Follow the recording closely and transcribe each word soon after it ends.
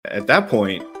at that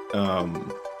point,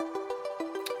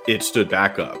 it stood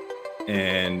back up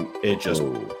and it just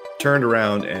turned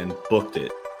around and booked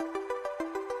it.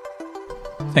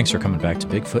 Thanks for coming back to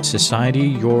Bigfoot Society,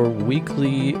 your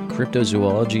weekly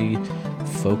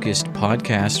cryptozoology-focused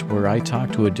podcast where I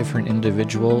talk to a different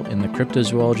individual in the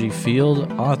cryptozoology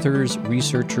field, authors,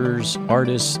 researchers,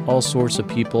 artists, all sorts of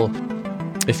people.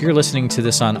 If you're listening to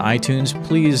this on iTunes,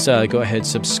 please go ahead,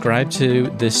 subscribe to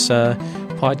this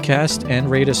podcast and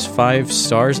rate us 5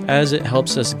 stars, as it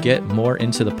helps us get more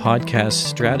into the podcast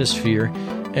stratosphere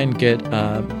and get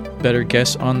better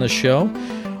guests on the show.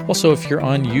 Also, if you're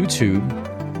on YouTube,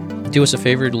 do us a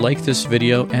favor, like this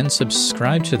video and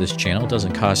subscribe to this channel. It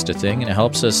doesn't cost a thing, and it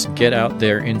helps us get out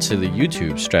there into the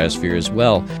YouTube stratosphere as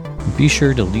well. Be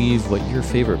sure to leave what your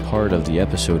favorite part of the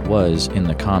episode was in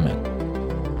the comment.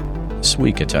 This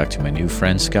week I talked to my new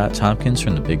friend Scott Tompkins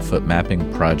from the Bigfoot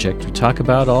Mapping Project. We talk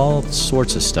about all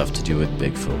sorts of stuff to do with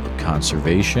Bigfoot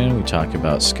conservation. We talk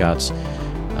about Scott's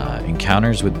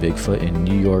encounters with Bigfoot in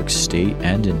New York State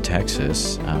and in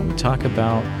Texas. We talk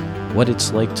about what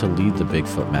it's like to lead the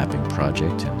Bigfoot Mapping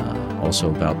Project, and also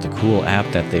about the cool app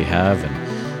that they have, and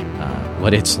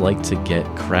what it's like to get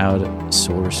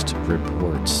crowd-sourced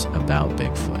reports about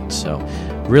Bigfoot. So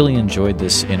really enjoyed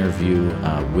this interview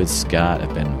with Scott.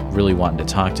 I've been really wanting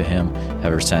to talk to him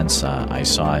ever since I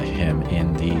saw him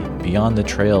in the Beyond the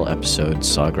Trail episode,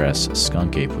 Sawgrass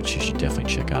Skunk Ape, which you should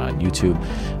definitely check out on YouTube.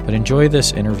 But enjoy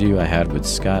this interview I had with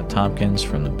Scott Tompkins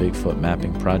from the Bigfoot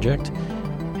Mapping Project,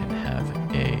 and have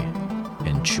a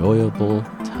enjoyable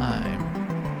time.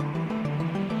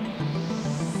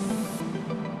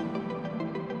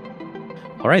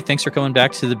 All right, thanks for coming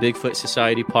back to the Bigfoot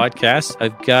Society podcast.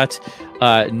 I've got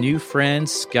new friend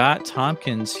Scott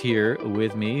Tompkins here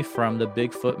with me from the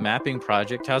Bigfoot Mapping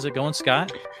Project. How's it going,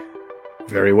 Scott?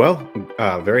 Very well.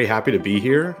 Very happy to be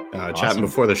here. Awesome. Chatting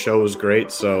before the show was great,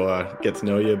 so get to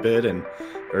know you a bit, and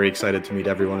very excited to meet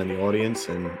everyone in the audience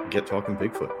and get talking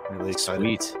Bigfoot. Really excited.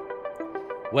 Sweet.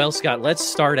 Well, Scott, let's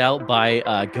start out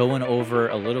by going over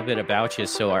a little bit about you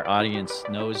so our audience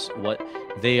knows what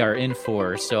they are in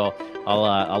for. So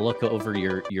I'll look over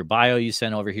your bio you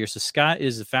sent over here. So Scott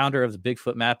is the founder of the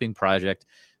Bigfoot Mapping Project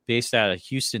based out of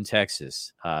Houston,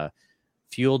 Texas,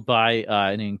 fueled by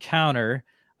an encounter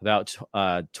about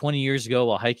 20 years ago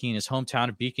while hiking in his hometown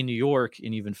of Beacon, New York,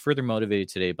 and even further motivated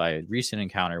today by a recent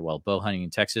encounter while bow hunting in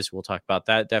Texas. We'll talk about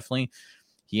that definitely.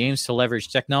 He aims to leverage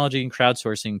technology and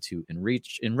crowdsourcing to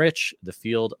enrich the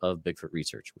field of Bigfoot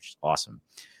research, which is awesome.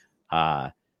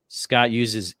 Scott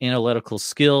uses analytical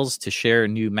skills to share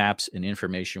new maps and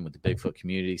information with the Bigfoot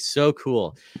community. So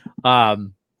cool.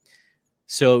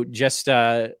 So just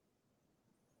what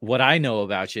I know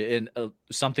about you, and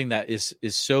something that is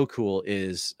so cool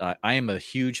is I am a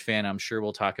huge fan. I'm sure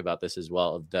we'll talk about this as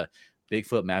well. Of the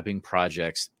Bigfoot Mapping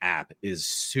Project's app is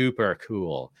super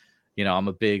cool. You know, I'm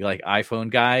a big iPhone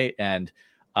guy, and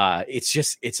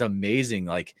it's amazing.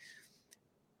 Like,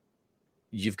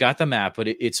 you've got the map, but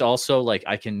it's also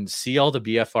I can see all the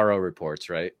BFRO reports,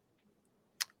 right?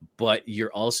 But you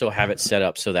also have it set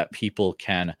up so that people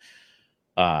can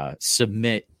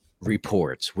submit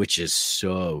reports, which is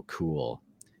so cool.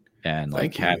 And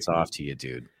hats off to you,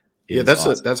 dude. Yeah,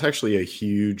 that's actually a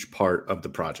huge part of the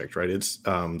project, right? It's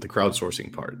the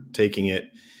crowdsourcing part, taking it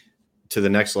to the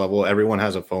next level. Everyone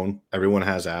has a phone, everyone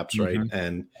has apps, right?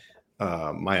 And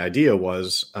my idea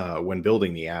was when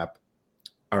building the app,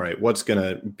 all right, what's going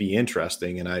to be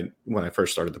interesting? And when I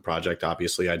first started the project,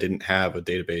 obviously I didn't have a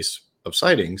database of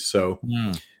sightings. So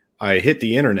I hit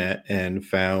the internet and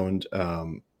found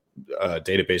a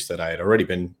database that I had already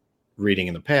been reading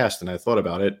in the past. And I thought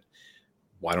about it.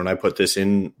 Why don't I put this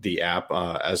in the app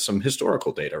as some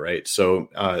historical data, right? So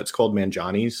it's called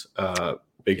Manjani's Bigfoot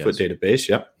database.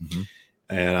 Yep.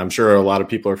 And I'm sure a lot of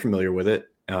people are familiar with it.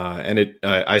 And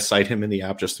I cite him in the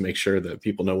app just to make sure that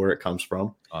people know where it comes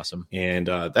from. Awesome. And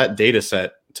that data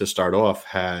set to start off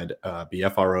had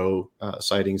BFRO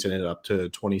sightings in it up to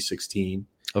 2016.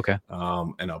 Okay.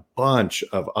 And a bunch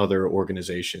of other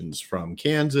organizations from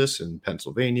Kansas and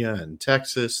Pennsylvania and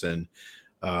Texas and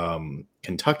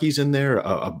Kentucky's in there,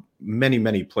 many,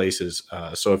 many places.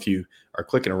 So if you are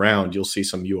clicking around, you'll see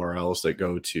some URLs that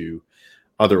go to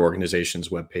other organizations'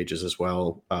 web pages as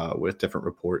well, with different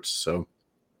reports. So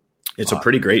it's a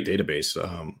pretty great database.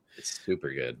 It's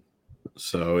super good.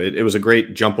 So it was a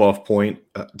great jump off point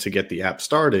to get the app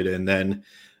started. And then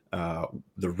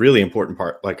the really important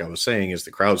part, like I was saying, is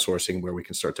the crowdsourcing, where we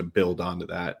can start to build onto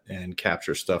that and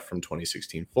capture stuff from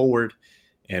 2016 forward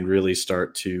and really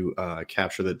start to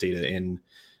capture the data in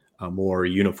a more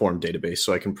uniform database,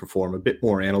 so I can perform a bit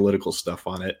more analytical stuff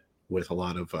on it with a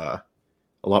lot of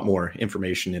a lot more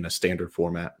information in a standard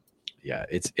format. Yeah,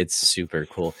 it's super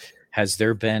cool. Has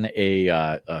there been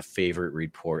a favorite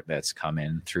report that's come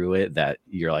in through it that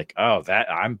you're like, oh, that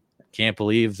can't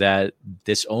believe that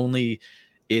this only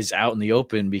is out in the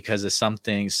open because of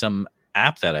some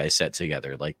app that I set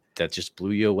together, like that just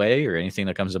blew you away, or anything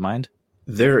that comes to mind?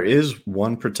 There is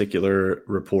one particular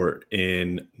report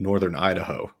in northern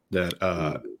Idaho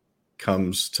that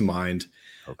comes to mind.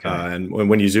 Okay. And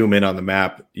when you zoom in on the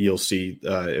map, you'll see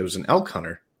it was an elk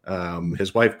hunter.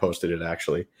 His wife posted it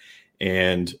actually,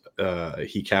 and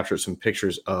he captured some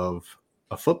pictures of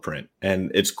a footprint, and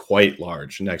it's quite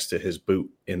large next to his boot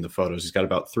in the photos. He's got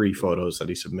about 3 photos that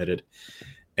he submitted,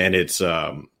 and it's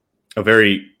a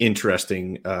very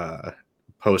interesting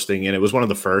posting, and it was one of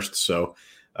the first, so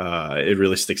it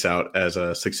really sticks out as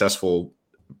a successful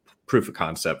proof of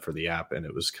concept for the app, and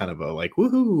it was kind of a like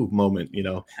woohoo moment.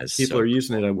 People are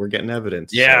using it and we're getting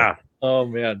evidence. Yeah. So. Oh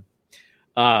man.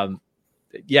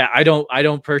 Yeah, I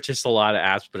don't purchase a lot of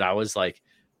apps, but I was like,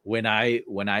 when I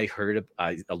heard,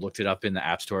 I looked it up in the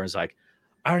app store and was like,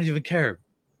 I don't even care.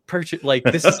 Purchase, like,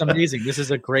 this is amazing. This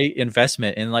is a great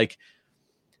investment. And like,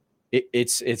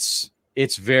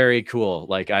 it's very cool.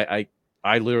 Like I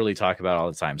literally talk about it all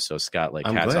the time. So Scott, like,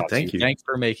 hats off. Thank you. Thanks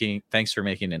for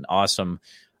making an awesome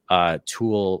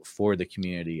tool for the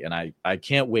community. And I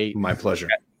can't wait. My pleasure.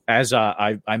 As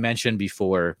I mentioned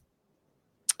before,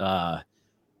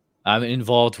 I'm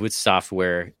involved with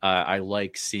software. I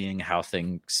like seeing how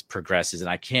things progresses, and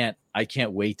I can't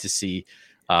wait to see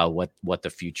what the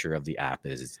future of the app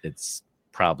is. It's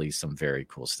probably some very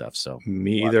cool stuff. So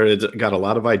me either. It's got a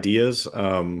lot of ideas,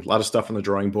 a lot of stuff on the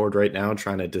drawing board right now,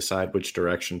 trying to decide which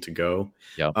direction to go.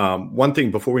 Yep. One thing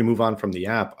before we move on from the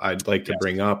app, I'd like to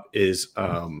bring up is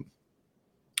the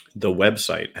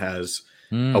website has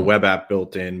a web app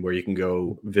built in where you can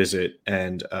go visit,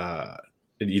 and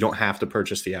you don't have to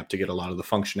purchase the app to get a lot of the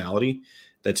functionality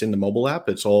that's in the mobile app.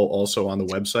 It's all also on the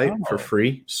website for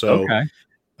free. So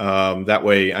that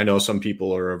way, I know some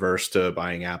people are averse to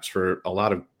buying apps for a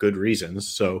lot of good reasons.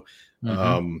 So,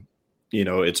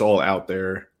 it's all out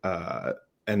there.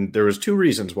 And there was 2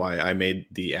 reasons why I made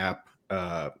the app.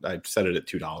 I set it at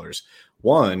 $2.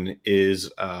 One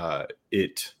is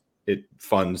it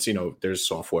funds, there's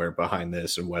software behind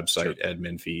this and website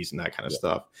admin fees and that kind of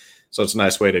stuff. So it's a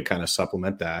nice way to kind of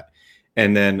supplement that.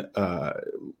 And then,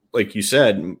 like you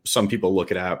said, some people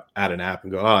look at an app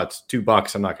and go, oh, it's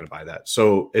 $2. I'm not going to buy that.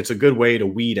 So it's a good way to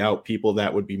weed out people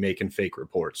that would be making fake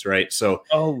reports. Right. So,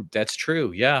 oh, that's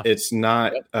true. Yeah. It's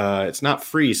not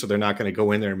free. So they're not going to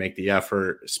go in there and make the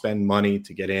effort, spend money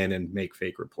to get in and make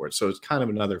fake reports. So it's kind of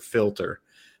another filter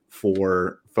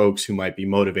for folks who might be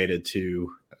motivated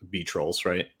to be trolls,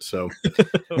 right? So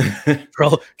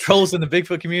trolls in the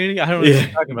Bigfoot community. I don't know what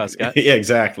you're talking about, Scott. Yeah,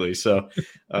 exactly. So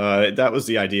that was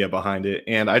the idea behind it,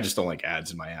 and I just don't like ads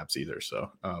in my apps either.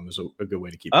 So it was a good way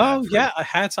to keep. Oh yeah,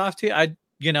 hats off to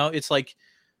you. It's like,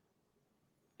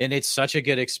 and it's such a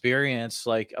good experience.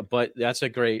 Like, but that's a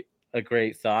great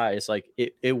thought. It's like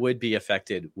it would be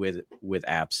affected with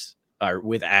apps or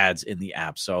with ads in the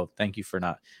app. So thank you for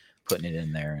not putting it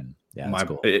in there. And yeah, that's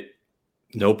cool.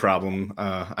 No problem.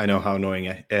 I know how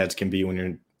annoying ads can be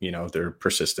when they're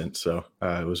persistent. So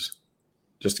it was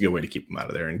just a good way to keep them out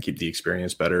of there and keep the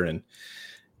experience better and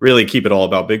really keep it all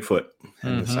about Bigfoot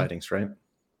and the sightings, right?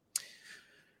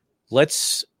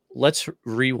 Let's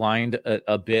rewind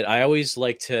a bit. I always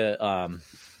like to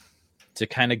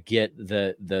kind of get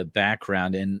the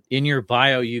background. And in your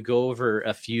bio, you go over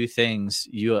a few things,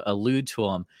 you allude to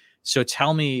them. So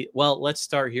tell me, well, let's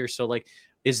start here. So like,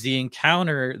 is the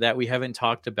encounter that we haven't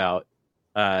talked about,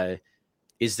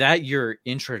 is that your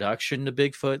introduction to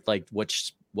Bigfoot? Like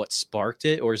what sparked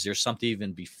it? Or is there something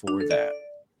even before that?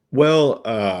 Well,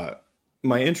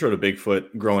 my intro to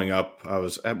Bigfoot growing up,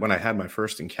 when I had my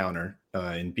first encounter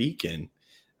in Beacon,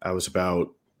 I was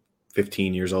about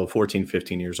 15 years old,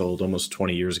 almost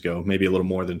 20 years ago, maybe a little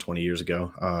more than 20 years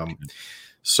ago.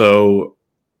 So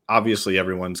obviously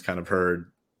everyone's kind of heard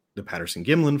the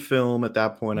Patterson-Gimlin film at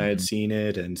that point. I had seen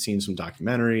it and seen some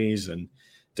documentaries and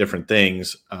different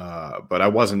things, but I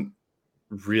wasn't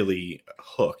really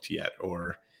hooked yet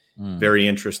or very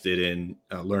interested in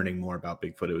learning more about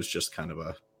Bigfoot. It was just kind of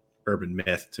a urban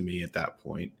myth to me at that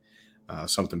point,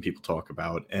 something people talk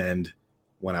about. And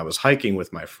when I was hiking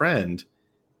with my friend,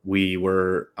 we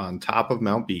were on top of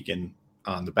Mount Beacon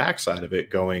on the backside of it,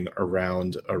 going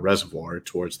around a reservoir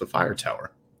towards the fire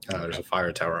tower. There's a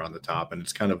fire tower on the top, and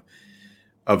it's kind of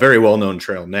a very well-known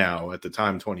trail now. At the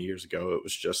time, 20 years ago, it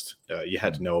was just you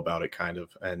had to know about it kind of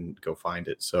and go find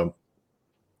it. So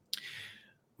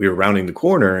we were rounding the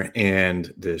corner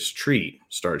and this tree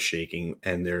starts shaking.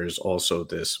 And there's also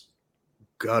this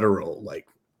guttural, like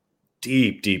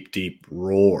deep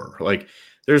roar. Like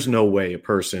there's no way a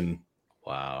person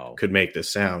could make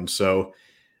this sound. So,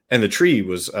 and the tree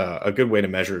was a good way to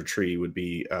measure a tree would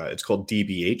be, it's called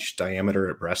DBH,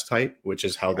 diameter at breast height, which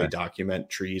is how they document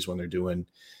trees when they're doing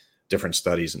different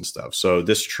studies and stuff. So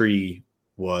this tree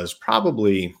was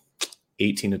probably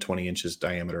 18 to 20 inches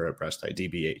diameter at breast height,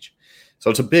 DBH. So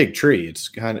it's a big tree. It's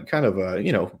kind of a,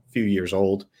 a few years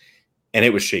old, and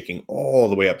it was shaking all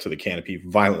the way up to the canopy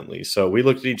violently. So we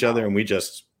looked at each other and we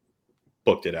just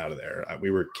booked it out of there. We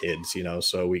were kids,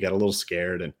 so we got a little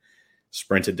scared and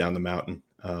sprinted down the mountain.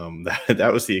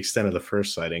 That was the extent of the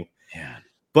first sighting. Yeah.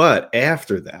 But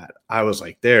after that, I was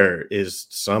like, there is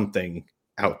something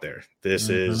out there. This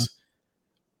is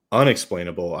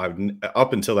unexplainable.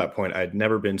 Up until that point, I'd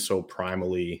never been so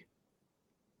primally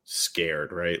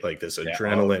scared, right? Like this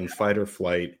adrenaline, fight or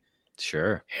flight,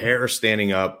 hair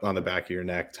standing up on the back of your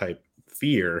neck type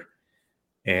fear.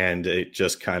 And it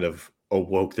just kind of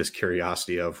awoke this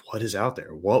curiosity of what is out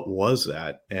there? What was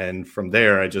that? And from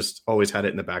there, I just always had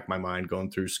it in the back of my mind going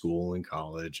through school and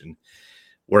college and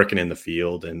working in the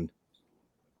field. And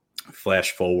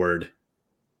flash forward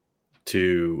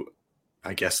to,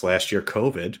 I guess, last year,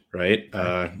 COVID, right?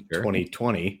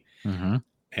 2020.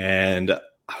 And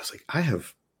I was like, I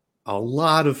have a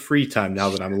lot of free time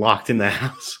now that I'm locked in the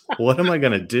house. What am I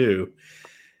going to do?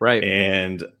 Right.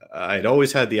 And I'd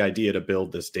always had the idea to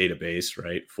build this database,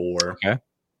 right, for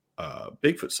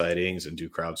Bigfoot sightings and do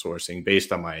crowdsourcing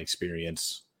based on my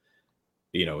experience,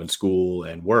 in school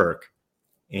and work.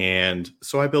 And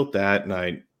so I built that, and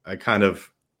I kind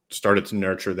of started to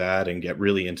nurture that and get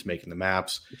really into making the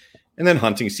maps. And then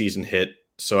hunting season hit,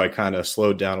 so I kind of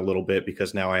slowed down a little bit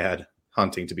because now I had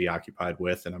hunting to be occupied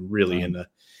with, and I'm really into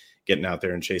getting out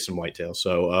there and chasing whitetail.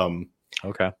 So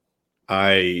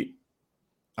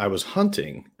I was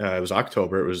hunting. It was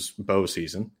October. It was bow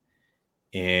season.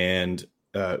 And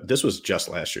this was just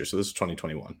last year. So this is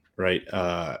 2021, right?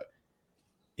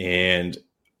 And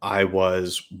I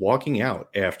was walking out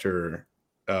after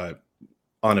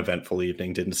uneventful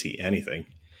evening, didn't see anything.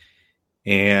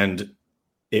 And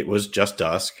it was just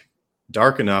dusk,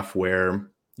 dark enough where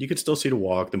you could still see to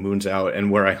walk. The moon's out.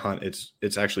 And where I hunt,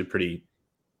 it's actually pretty...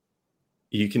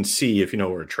 You can see if you know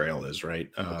where a trail is, right?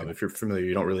 If you're familiar,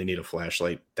 you don't really need a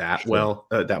flashlight that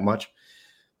much.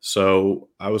 So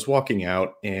I was walking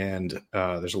out, and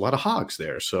there's a lot of hogs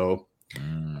there. So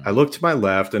I look to my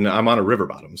left, and I'm on a river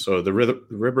bottom. So the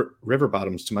river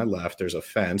bottoms to my left, there's a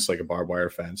fence, like a barbed wire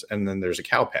fence, and then there's a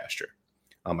cow pasture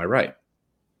on my right.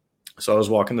 So I was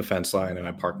walking the fence line, and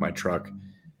I parked my truck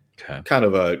kind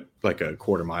of a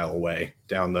quarter mile away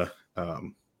down the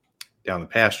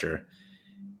pasture.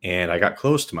 And I got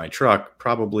close to my truck,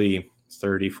 probably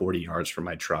 30, 40 yards from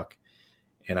my truck.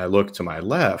 And I look to my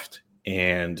left,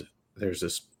 and there's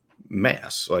this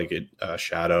mass, like a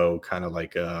shadow, kind of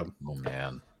like a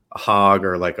hog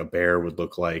or like a bear would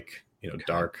look like,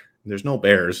 dark. There's no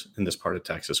bears in this part of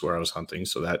Texas where I was hunting,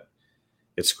 so that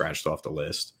gets scratched off the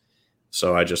list.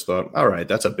 So I just thought, all right,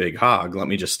 that's a big hog. Let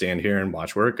me just stand here and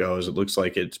watch where it goes. It looks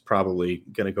like it's probably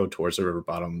going to go towards the river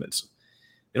bottom.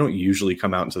 They don't usually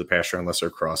come out into the pasture unless they're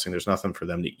crossing. There's nothing for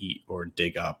them to eat or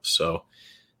dig up. So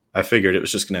I figured it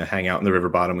was just going to hang out in the river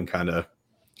bottom and kind of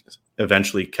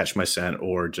eventually catch my scent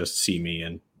or just see me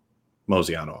and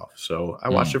mosey on off. So I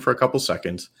watched it for a couple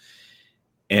seconds,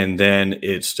 and then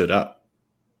it stood up.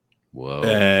 Whoa.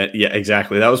 Yeah,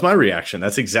 exactly. That was my reaction.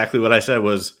 That's exactly what I said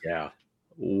was,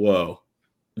 whoa.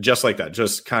 Just like that.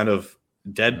 Just kind of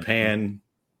deadpan,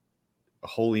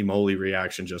 holy moly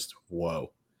reaction. Just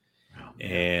whoa.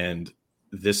 And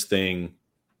this thing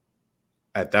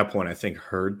at that point, I think,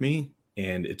 heard me,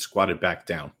 and it squatted back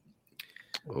down.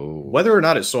 Whether or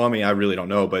not it saw me, I really don't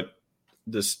know. But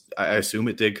I assume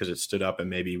it did because it stood up and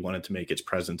maybe wanted to make its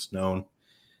presence known.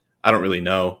 I don't really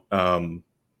know.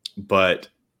 But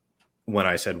when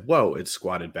I said, whoa, it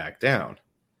squatted back down.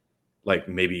 Like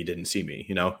maybe he didn't see me,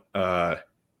 and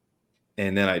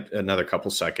then another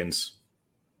couple seconds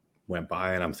went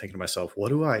by, and I'm thinking to myself, what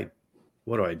do I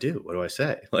do? What do I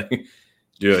say? Like,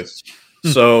 do it.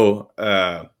 So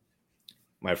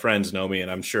my friends know me,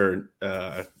 and I'm sure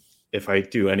if I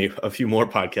do a few more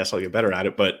podcasts, I'll get better at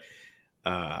it. But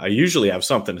I usually have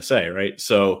something to say, right?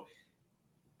 So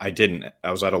I didn't.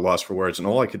 I was at a loss for words, and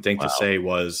all I could think to say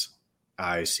was,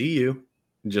 "I see you,"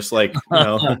 just like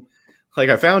like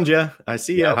I found you. I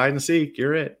see you. Hide and seek.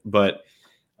 You're it. But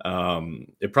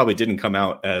It probably didn't come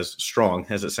out as strong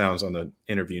as it sounds on the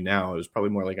interview now. It was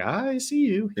probably more like, I see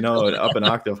you, up an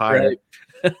octave higher.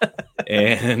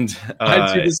 And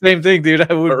I'd do the same thing, dude.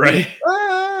 I would. Right.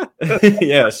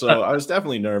 Yeah. So I was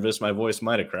definitely nervous. My voice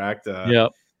might have cracked. Yeah.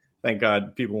 Thank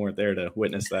God people weren't there to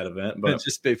witness that event. But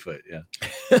just Bigfoot. Yeah.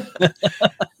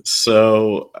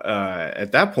 So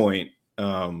at that point,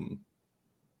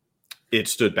 it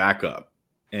stood back up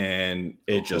and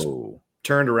it just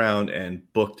turned around and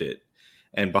booked it.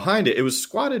 And behind it, it was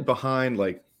squatted behind,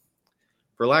 like,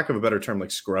 for lack of a better term, like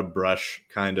scrub brush,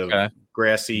 kind of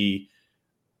grassy,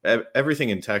 everything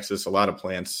in Texas. A lot of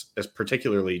plants,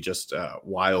 particularly just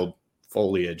wild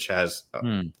foliage, has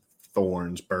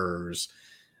thorns, burrs,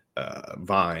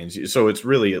 vines. So it's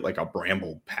really like a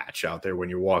bramble patch out there. When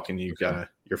you're walking,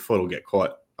 your foot will get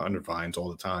caught under vines all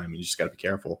the time. You just got to be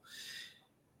careful.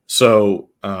 So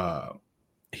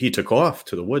he took off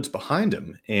to the woods behind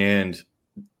him, and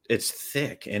it's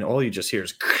thick, and all you just hear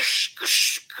is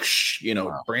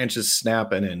branches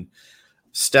snapping and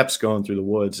steps going through the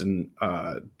woods. And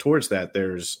towards that,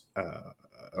 there's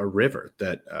a river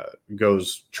that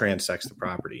transects the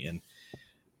property, and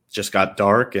just got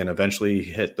dark and eventually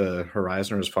hit the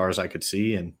horizon as far as I could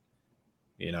see. And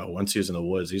once he was in the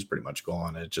woods, he's pretty much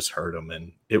gone. It just hurt him,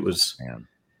 and it was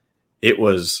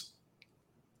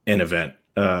an event.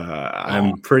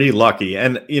 I'm pretty lucky.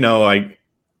 And,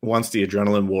 once the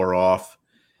adrenaline wore off,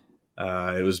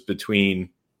 it was between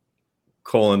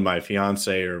calling my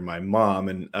fiance or my mom.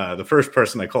 And the first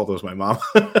person I called was my mom.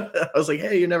 I was like,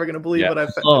 hey, you're never going to believe what I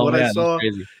saw.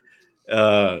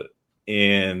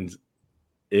 And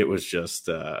it was just,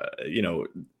 the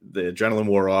adrenaline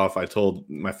wore off. I told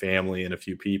my family and a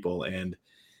few people. And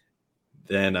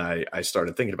then I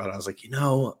started thinking about it. I was like,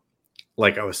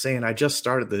 like I was saying, I just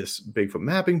started this Bigfoot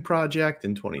mapping project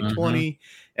in 2020.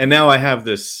 And now I have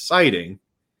this sighting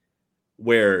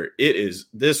where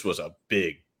this was a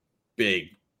big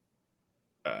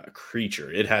creature.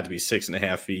 It had to be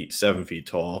 6.5 feet, 7 feet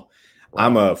tall. Wow.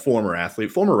 I'm a former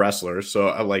athlete, former wrestler. So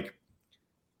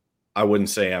I wouldn't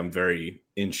say I'm very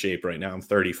in shape right now. I'm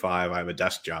 35. I have a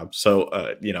desk job.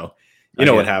 So,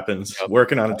 what happens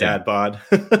working on a dad bod.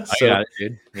 So, I got it,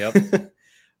 dude. Yep.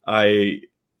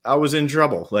 I was in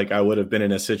trouble. Like, I would have been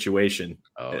in a situation.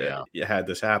 Had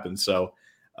this happen. So,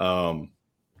 I'm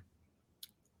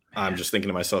just thinking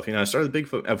to myself, I started the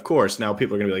Bigfoot. Of course, now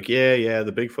people are going to be like, yeah,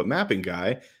 the Bigfoot mapping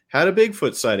guy had a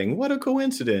Bigfoot sighting. What a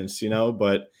coincidence,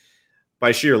 But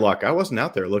by sheer luck, I wasn't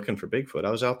out there looking for Bigfoot.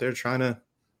 I was out there trying to,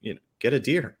 get a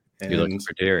deer. And you're looking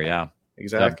for deer, yeah.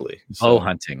 Exactly. Bow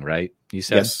hunting, right? You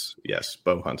said? Yes,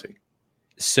 bow hunting.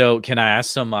 So can I ask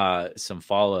some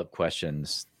follow-up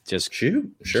questions? Just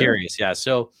curious. Yeah.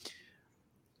 So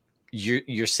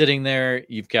you're sitting there,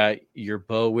 you've got your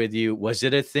bow with you. Was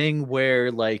it a thing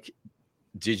where, like,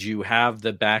 did you have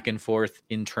the back and forth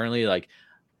internally? Like,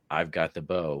 I've got the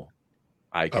bow,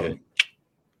 I could,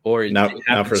 or not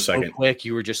for a second. Quick,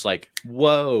 you were just like,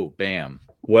 whoa, bam.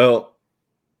 Well,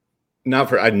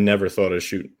 I never thought of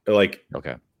shoot. Like,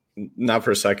 not for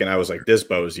a second. I was like, this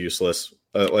bow is useless.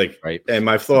 Right. And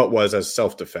my thought was as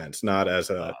self-defense, not as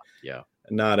a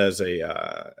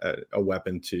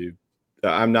weapon to.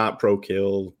 I'm not pro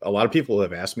kill. A lot of people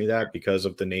have asked me that because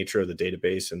of the nature of the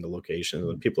database and the location.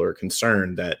 And people are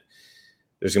concerned that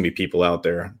there's going to be people out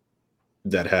there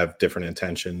that have different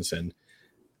intentions. And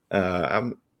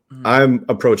I'm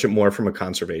approach it more from a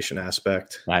conservation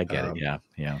aspect. I get it.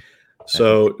 Yeah.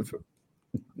 So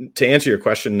to answer your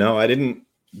question, no, I didn't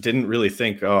really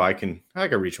think, I can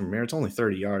reach from here. It's only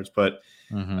 30 yards. But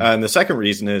and the second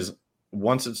reason is,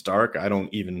 once it's dark, I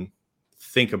don't even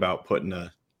think about putting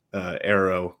a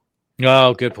arrow.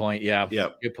 Oh, good point. Yeah.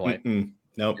 Yep. Good point.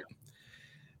 Nope. Yeah.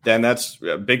 Then that's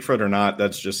Bigfoot or not.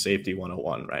 That's just safety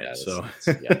 101, right? Yeah, so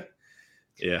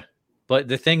yeah. But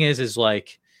the thing is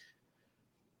like,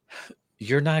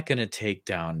 you're not going to take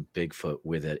down Bigfoot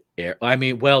with an arrow. I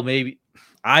mean, well, maybe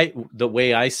the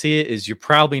way I see it is, you're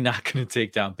probably not going to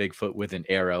take down Bigfoot with an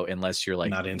arrow unless you're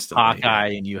like not instantly, Hawkeye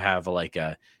and you have like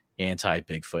a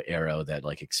anti-Bigfoot arrow that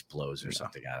like explodes or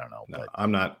something. I don't know. No, but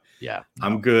I'm not. Yeah.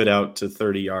 I'm good out to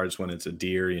 30 yards when it's a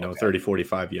deer, 30,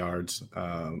 45 yards,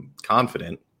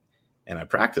 confident. And I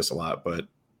practice a lot, but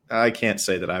I can't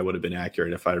say that I would have been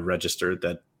accurate if I registered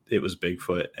that it was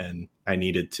Bigfoot and I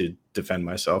needed to defend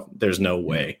myself. There's no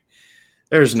way.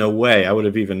 There's no way I would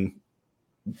have even,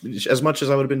 as much as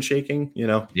I would have been shaking,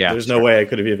 there's no way I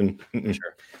could have even,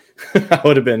 I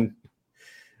would have been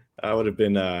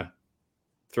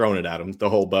throwing it at him, the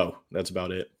whole bow. That's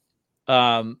about it.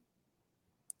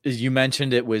 You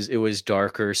mentioned it was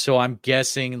darker. So I'm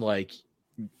guessing, like,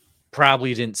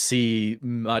 probably didn't see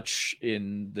much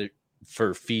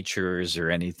for features or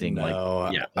anything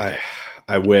like. Yeah, okay.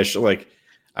 I wish, like,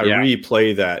 I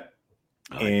replay that,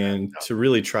 and to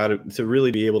really try to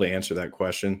really be able to answer that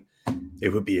question, it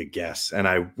would be a guess. And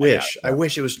I wish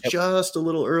it was just a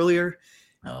little earlier.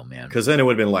 Oh man, because then it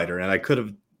would have been lighter, and I could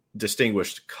have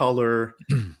distinguished color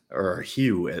or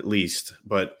hue at least.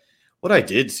 But what I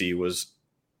did see was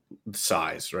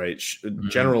size, right?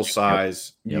 General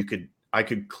size. Yep. I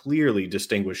could clearly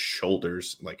distinguish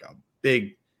shoulders, like a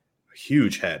big,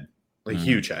 huge head,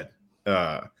 huge head,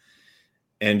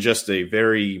 and just a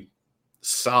very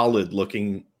solid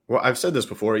looking. Well, I've said this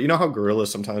before. You know how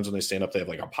gorillas sometimes when they stand up, they have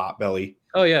like a pot belly.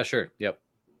 Oh yeah, sure. Yep.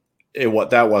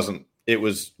 That wasn't. It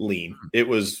was lean. It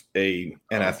was an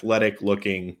athletic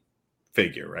looking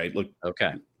figure, right? Look,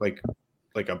 okay, like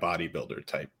a bodybuilder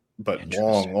type, but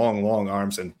long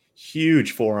arms and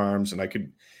huge forearms, and I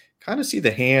could kind of see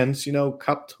the hands,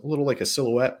 cupped a little like a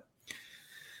silhouette.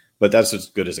 But that's as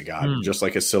good as it got, just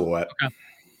like a silhouette. Okay.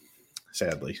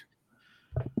 Sadly.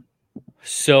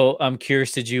 So I'm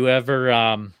curious, did you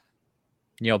ever,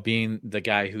 being the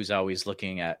guy who's always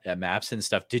looking at maps and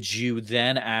stuff, did you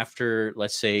then, after,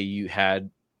 let's say you had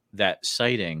that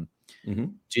sighting,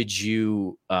 did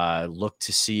you look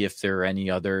to see if there are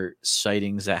any other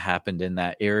sightings that happened in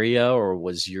that area, or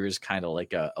was yours kind of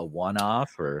like a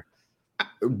one-off? Or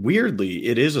weirdly,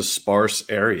 it is a sparse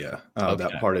area,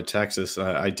 that part of Texas.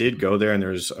 I did go there, and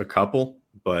there's a couple,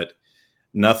 but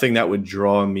nothing that would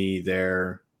draw me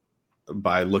there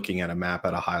by looking at a map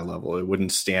at a high level. It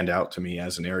wouldn't stand out to me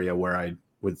as an area where I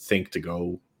would think to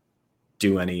go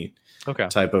do any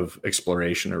type of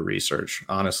exploration or research.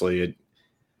 Honestly,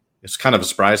 it's kind of a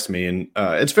surprise to me, and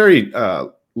it's very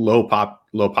low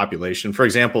population. For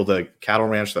example, the cattle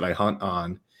ranch that I hunt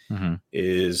on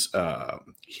is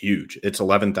huge. It's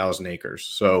 11,000 acres.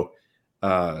 So,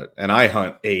 and I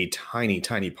hunt a tiny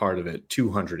part of it,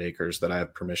 200 acres that I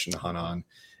have permission to hunt on.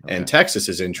 Okay. And Texas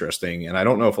is interesting. And I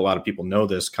don't know if a lot of people know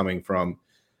this coming from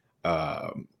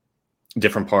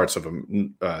different parts of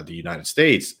the United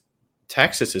States.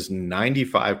 Texas is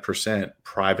 95%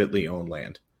 privately owned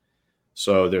land.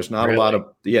 So there's not a lot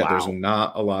of, there's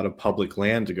not a lot of public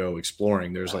land to go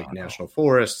exploring. There's like national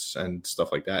forests and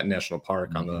stuff like that. National Park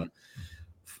on the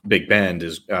Big Bend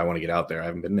I want to get out there. I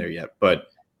haven't been there yet, but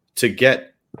to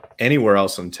get anywhere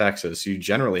else in Texas, you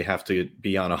generally have to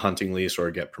be on a hunting lease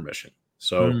or get permission.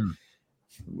 So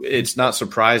it's not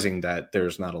surprising that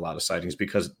there's not a lot of sightings,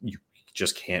 because you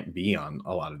just can't be on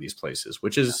a lot of these places,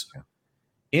 which is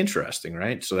interesting,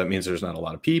 right? So that means there's not a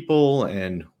lot of people,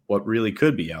 and what really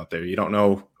could be out there, you don't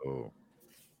know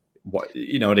what,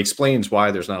 it explains why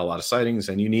there's not a lot of sightings,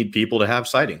 and you need people to have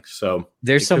sightings. So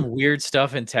there's some weird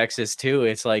stuff in Texas too.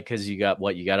 It's like, cause you got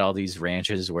all these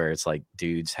ranches where it's like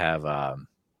dudes have,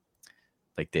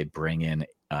 like they bring in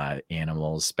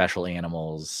animals, special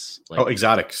animals, like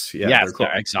exotics. Cool.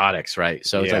 Exotics, right?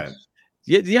 So it's like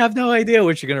you have no idea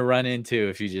what you're gonna run into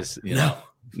if you just no.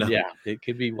 It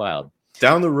could be wild.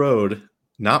 Down the road,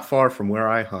 not far from where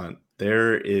I hunt,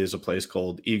 there is a place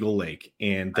called Eagle Lake,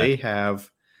 and they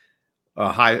have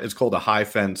it's called a high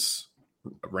fence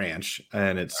ranch,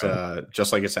 and it's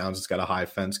just like it sounds. It's got a high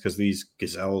fence because these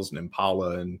gazelles and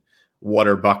impala and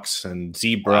water bucks and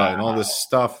zebra and all this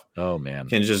stuff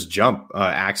can just jump.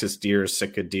 Axis deer,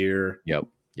 Sitka deer. Yep.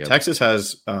 Texas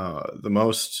has the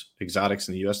most exotics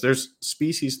in the U.S. There's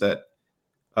species that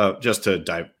just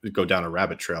to go down a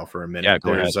rabbit trail for a minute.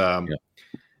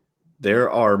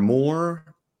 There are more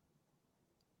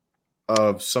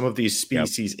of some of these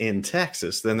species in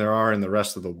Texas than there are in the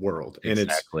rest of the world. And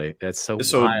that's so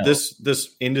wild.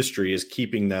 This industry is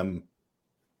keeping them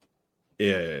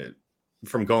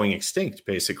from going extinct,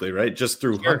 basically, right? Just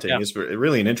through hunting. It's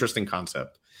really an interesting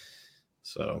concept.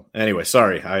 So anyway,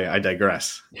 sorry, I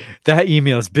digress. That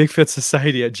email is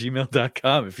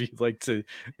bigfootsociety@gmail.com if you'd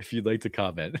like to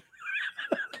comment.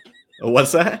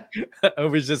 What's that? I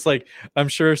was just like, I'm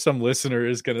sure some listener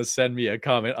is going to send me a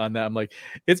comment on that. I'm like,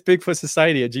 it's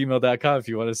bigfootsociety@gmail.com if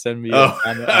you want to send me a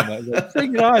comment on that. Like,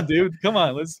 bring it on, dude. Come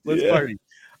on, let's party.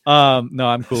 No,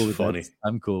 I'm cool with that.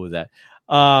 I'm cool with that.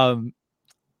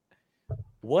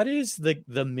 What is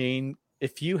the main,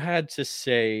 if you had to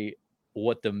say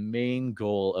what the main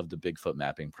goal of the Bigfoot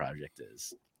mapping project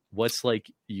is, what's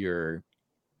like your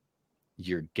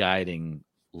guiding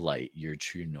light, your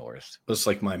true north? It's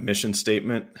like my mission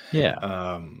statement.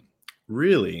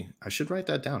 Really, I should write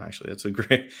that down. Actually, that's a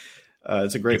great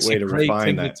way to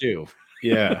refine that too.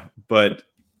 But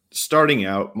starting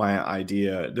out, my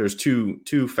idea, there's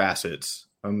two facets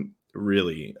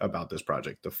really about this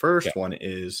project. The first one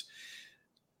is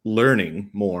learning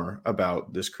more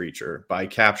about this creature by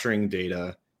capturing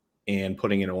data and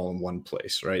putting it all in one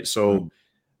place, right? So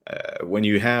when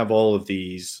you have all of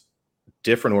these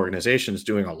different organizations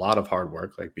doing a lot of hard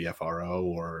work, like BFRO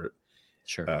or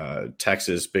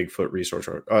Texas Bigfoot Resource,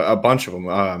 or a bunch of them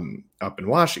up in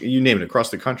Washington, you name it, across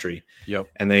the country,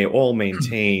 and they all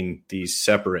maintain these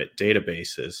separate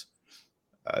databases,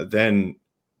 then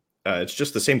it's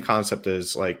just the same concept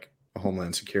as like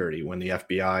Homeland Security. When the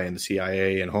FBI and the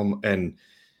CIA and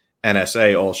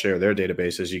NSA all share their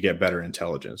databases, you get better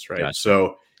intelligence, right? Gotcha.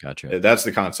 So Gotcha. That's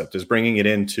the concept, is bringing it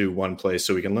into one place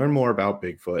so we can learn more about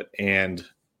Bigfoot and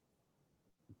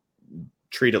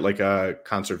treat it like a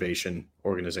conservation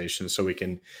organization, so we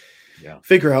can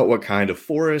figure out what kind of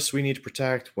forests we need to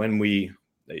protect, when we,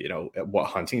 what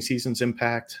hunting seasons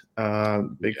impact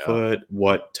Bigfoot,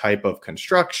 what type of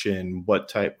construction, what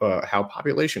type, how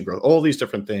population growth, all these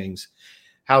different things,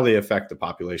 how they affect the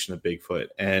population of Bigfoot.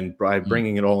 And by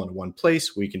bringing it all in one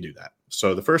place, we can do that.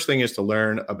 So the first thing is to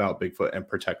learn about Bigfoot and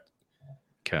protect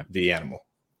the animal.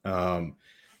 The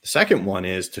second one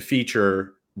is to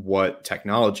feature what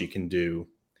technology can do,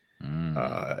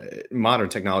 modern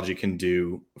technology can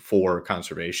do for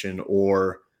conservation,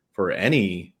 or for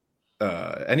anything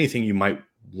you might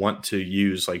want to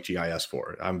use like GIS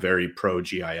for. I'm very pro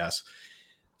GIS.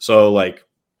 So like,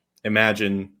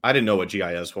 imagine, I didn't know what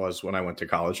GIS was when I went to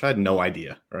college. I had no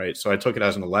idea, right? So I took it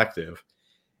as an elective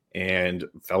and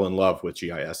fell in love with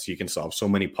GIS. You can solve so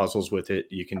many puzzles with it.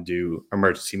 You can do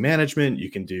emergency management. You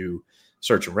can do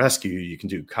search and rescue. You can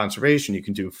do conservation. You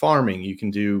can do farming. You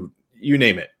can do, you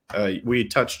name it. We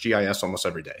touch GIS almost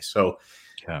every day. So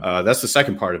that's the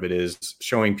second part of it, is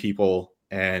showing people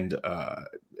and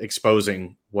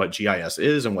exposing what GIS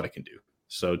is and what it can do.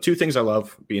 So two things I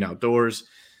love: being outdoors,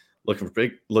 looking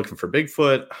for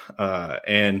Bigfoot,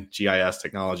 and GIS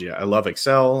technology. I love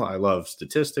Excel. I love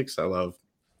statistics. I'm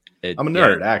a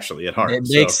nerd, actually, at heart. It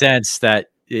makes sense that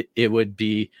it would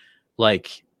be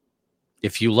like,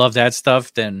 if you love that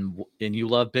stuff, and you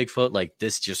love Bigfoot, like,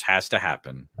 this just has to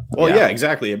happen. Well, yeah,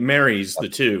 exactly. It marries the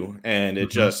two, and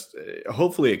it just,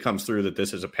 hopefully it comes through that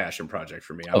this is a passion project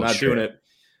for me. I'm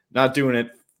not doing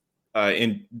it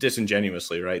in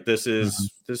disingenuously, right? This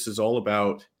is all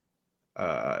about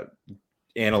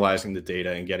analyzing the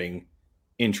data and getting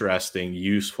interesting,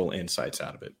 useful insights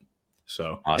out of it.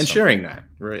 So, awesome. And sharing that,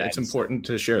 right? It's important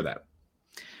to share that.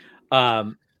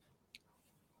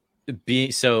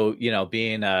 Being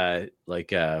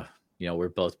we're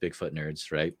both Bigfoot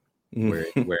nerds, right?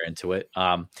 We're into it.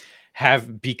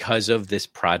 Because of this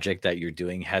project that you're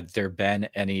doing, had there been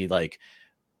any like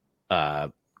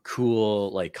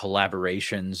cool like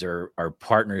collaborations or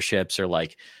partnerships, or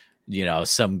like,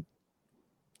 some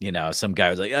guy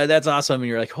was like, oh, that's awesome, and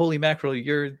you're like, holy mackerel,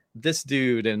 you're this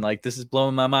dude, and like, this is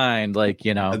blowing my mind, like,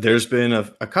 There's been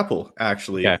a couple,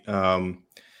 actually.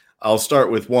 I'll start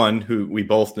with one who we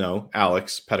both know,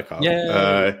 Alex Petikoff.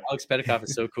 Yeah, Alex Petikoff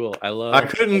is so cool. I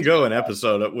couldn't go an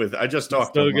episode with, I just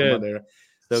talked to him on there.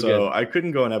 So I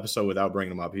couldn't go an episode without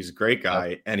bringing him up. He's a great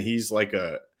guy. And he's like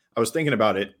I was thinking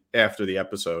about it after the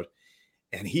episode,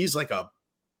 and he's like a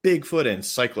Bigfoot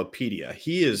encyclopedia.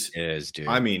 He is, dude.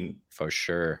 I mean, for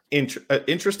sure.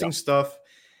 Interesting stuff.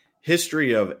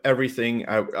 History of everything.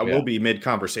 I will be mid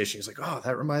conversation. He's like, oh,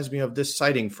 that reminds me of this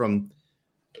sighting from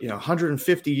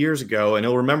 150 years ago, and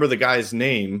he'll remember the guy's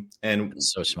name. And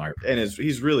so smart. And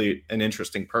he's really an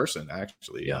interesting person,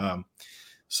 actually.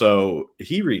 So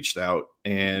he reached out,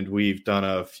 and we've done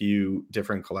a few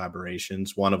different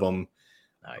collaborations. One of them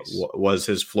was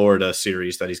his Florida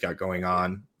series that he's got going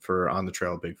on for On the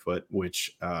Trail of Bigfoot,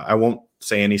 which I won't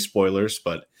say any spoilers,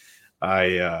 but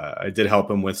I did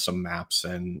help him with some maps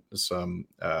and some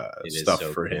stuff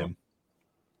for him.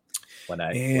 When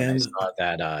I saw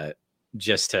that,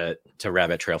 just to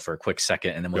Rabbit Trail for a quick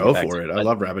second, and then we'll go for it. I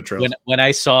love Rabbit Trail. When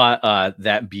I saw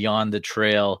that Beyond the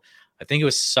Trail, I think it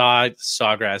was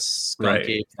Sawgrass Skunk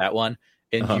Ape, that one.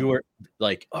 And you were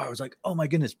like, I was like, oh my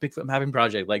goodness, Bigfoot Mapping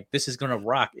Project. Like, this is going to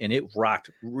rock. And it rocked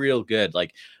real good.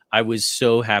 Like, I was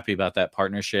so happy about that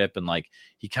partnership. And like,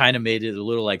 he kind of made it a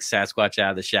little like Sasquatch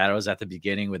out of the shadows at the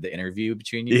beginning with the interview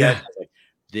between you guys. I was like,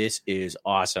 this is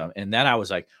awesome. And then I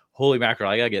was like, holy mackerel,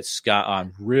 I got to get Scott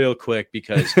on real quick,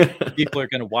 because people are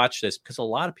going to watch this, because a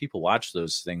lot of people watch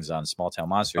those things on Small Town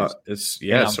Monsters. Like,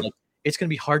 it's going to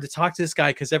be hard to talk to this guy,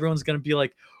 because everyone's going to be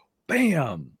like,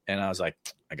 bam. And I was like,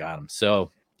 I got him.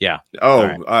 So yeah.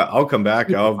 I'll come back.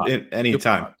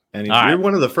 Anytime. You're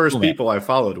one of the first people I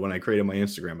followed when I created my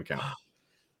Instagram account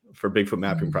for Bigfoot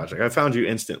Mapping Project. I found you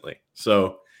instantly.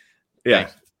 So yeah,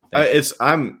 Thanks.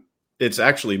 It's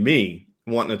actually me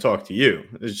wanting to talk to you.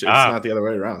 It's not the other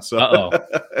way around. So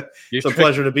it's a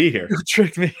pleasure to be here. You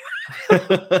tricked me.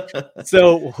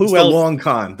 So who else?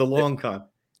 The long con.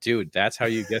 Dude, that's how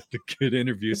you get the good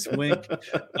interview swing.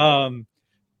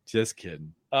 Just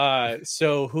kidding.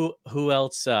 So who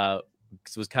else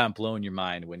was kind of blowing your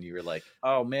mind when you were like,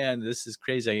 oh man, this is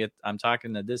crazy. I'm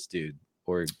talking to this dude?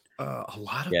 Or a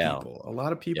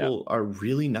lot of people are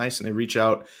really nice, and they reach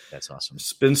out. That's awesome.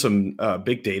 It's been some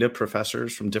big data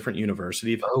professors from different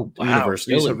universities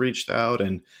really? have reached out,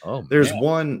 and there's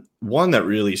one that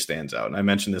really stands out, and I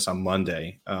mentioned this on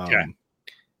Monday.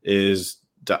 Is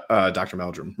Dr.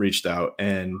 Meldrum reached out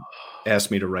and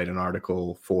asked me to write an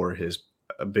article for his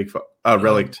Bigfoot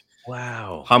relict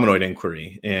hominoid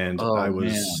inquiry, and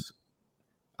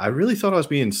I really thought I was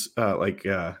being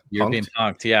you're being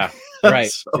punked, yeah. Right.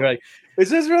 So, you're like,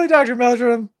 is this really Dr.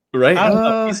 Meldrum? Right. I don't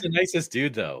know. He's the nicest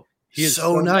dude, though. He is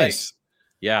so nice.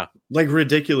 Yeah. Like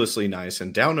ridiculously nice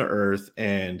and down to earth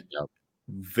and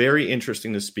very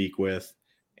interesting to speak with.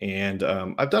 And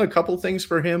I've done a couple things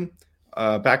for him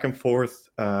back and forth.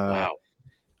 I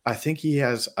think he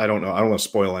has, I don't know. I don't want to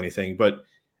spoil anything, but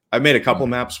I've made a couple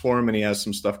maps for him, and he has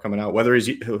some stuff coming out. Whether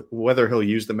he'll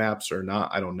use the maps or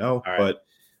not, I don't know. But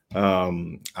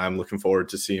I'm looking forward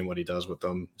to seeing what he does with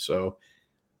them. So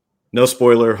no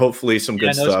spoiler, hopefully some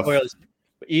good stuff. Spoilers.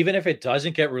 Even if it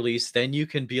doesn't get released, then you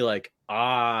can be like,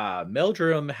 Dr.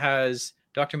 Meldrum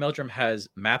has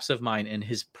maps of mine in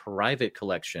his private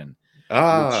collection.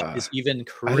 Which is even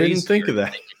crazier. I didn't think of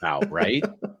that. About, right?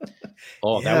 That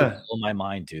would blow my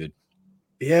mind, dude.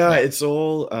 Yeah, it's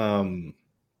all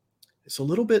it's a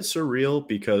little bit surreal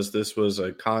because this was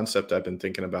a concept I've been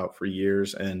thinking about for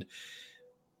years, and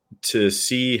to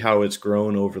see how it's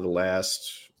grown over the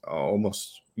last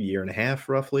almost year and a half,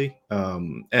 roughly,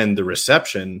 and the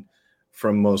reception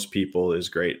from most people is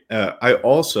great. I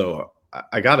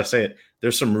gotta say it.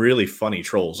 There's some really funny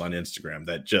trolls on Instagram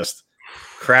that just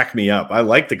crack me up. I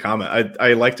like the comment.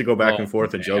 I like to go back and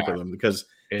forth and joke with them because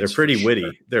they're pretty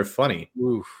witty. They're funny.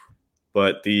 Oof.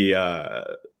 But the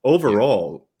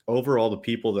overall, the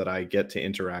people that I get to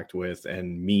interact with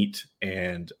and meet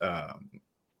and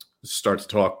start to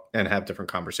talk and have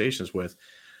different conversations with,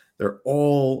 they're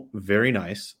all very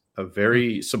nice,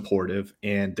 very supportive,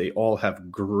 and they all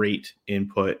have great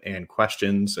input and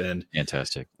questions. And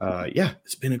fantastic.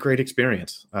 It's been a great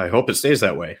experience. I hope it stays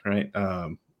that way, right?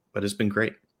 But it's been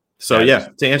great. So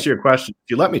to answer your question,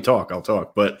 if you let me talk, I'll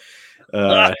talk. But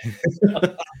oh,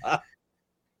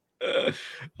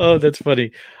 that's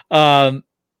funny. I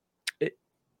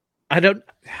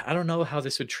don't know how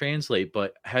this would translate,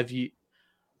 but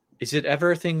is it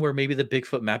ever a thing where maybe the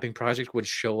Bigfoot mapping project would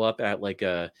show up at like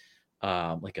a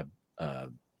Bigfoot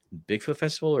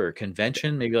festival or a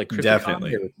convention, maybe like CryptoCon?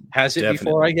 Definitely. Has it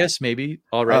before? I guess maybe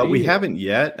already. We haven't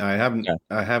yet. I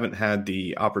haven't had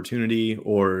the opportunity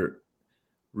or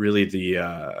really the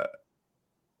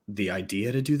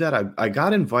idea to do that. I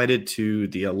got invited to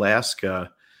the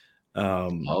Alaska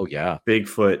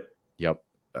Bigfoot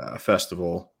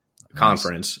festival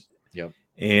conference. Yep.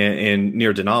 And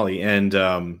near Denali, and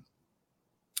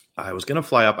I was going to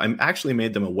fly up. I actually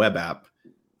made them a web app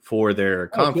for their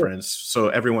conference, so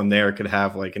everyone there could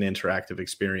have like an interactive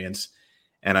experience.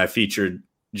 And I featured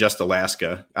just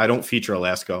Alaska. I don't feature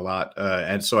Alaska a lot,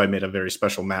 and so I made a very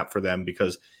special map for them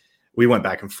because we went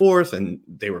back and forth, and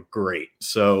they were great.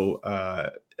 So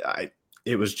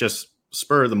it was just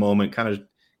spur of the moment. Kind of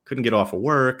couldn't get off of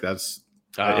work. That's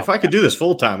if I could do this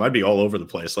full time, I'd be all over the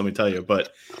place. Let me tell you,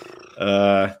 but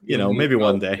maybe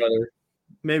one day.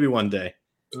 Maybe one day.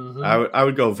 Mm-hmm. I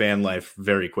would go van life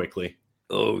very quickly.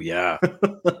 Oh yeah.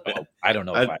 I don't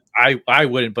know if I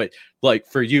wouldn't, but like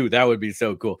for you, that would be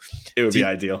so cool. It would be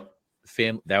ideal.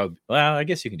 I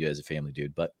guess you can do it as a family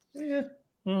dude, but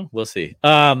we'll see.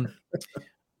 I'll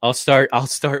start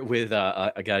with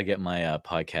I gotta get my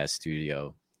podcast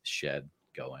studio shed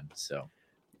going. So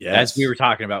as we were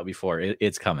talking about before,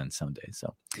 it's coming someday.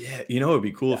 So it'd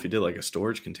be cool if you did like a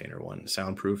storage container one,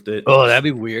 soundproofed it. Oh, that'd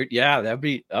be weird. Yeah, that'd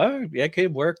be. Oh, yeah, it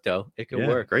could work though. It could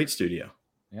work. Great studio.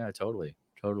 Yeah, totally.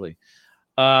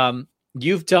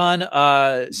 You've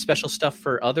done special stuff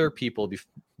for other people.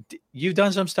 You've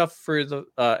done some stuff for the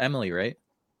Emily, right?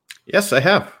 Yes, I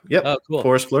have. Yep. Oh, cool.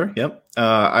 Forest Fleur. Yep.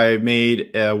 I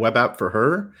made a web app for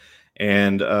her,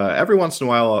 and every once in a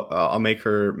while, I'll make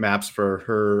her maps for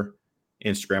her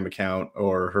Instagram account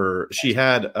or she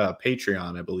had a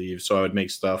Patreon, I believe. So I would make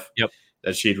stuff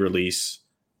that she'd release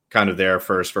kind of there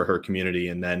first for her community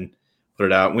and then put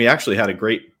it out. And we actually had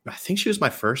I think she was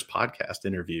my first podcast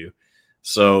interview.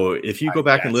 So if you go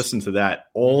back and listen to that,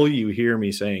 all you hear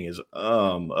me saying is,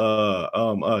 cause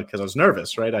I was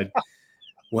nervous, right?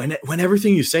 when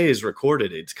everything you say is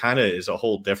recorded, it's kind of is a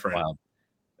whole different,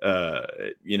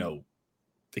 Wow.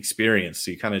 experience.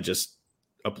 So you kind of just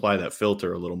apply that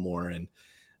filter a little more. And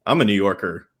I'm a New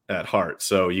Yorker at heart,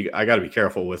 so I got to be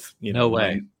careful with No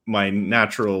way. my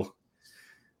natural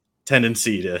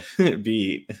tendency to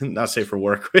be not safe for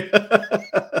work.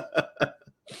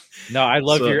 No, I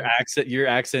love your accent. Your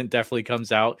accent definitely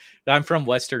comes out. I'm from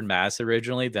Western Mass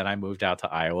originally. Then I moved out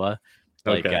to Iowa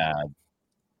like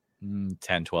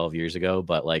 10, 12 years ago.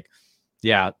 But like,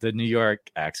 yeah, the New York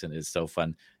accent is so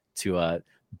fun to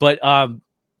but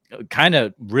kind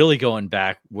of really going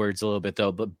backwards a little bit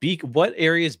though. But what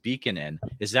area is Beacon in?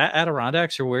 Is that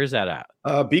Adirondacks or where is that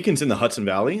at? Beacon's in the Hudson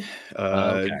Valley,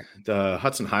 Okay. the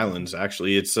Hudson Highlands.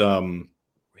 Actually, it's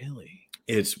Really,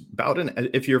 it's about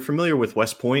if you're familiar with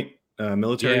West Point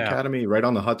Military Academy, right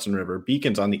on the Hudson River.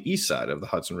 Beacon's on the east side of the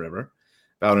Hudson River,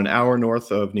 about an hour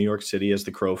north of New York City as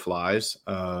the crow flies.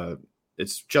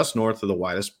 It's just north of the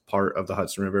widest part of the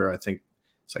Hudson River. I think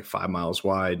it's like 5 miles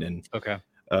wide, and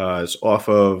it's off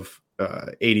of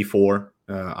 84,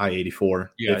 I-84.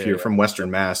 If you're from Western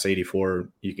Mass, 84,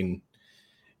 you can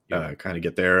kind of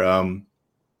get there.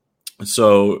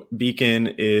 So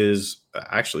Beacon is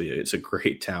actually, it's a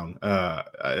great town.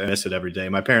 I miss it every day.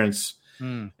 My parents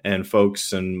and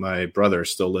folks and my brother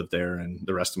still live there, and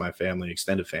the rest of my family,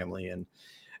 extended family. And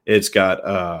it's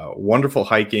got wonderful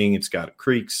hiking. It's got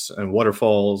creeks and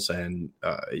waterfalls, and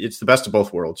it's the best of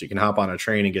both worlds. You can hop on a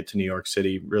train and get to New York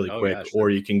City really quick,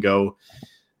 or you can go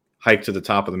hike to the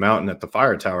top of the mountain at the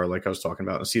fire tower, like I was talking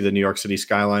about, and see the New York City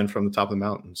skyline from the top of the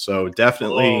mountain. So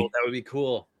definitely, that would be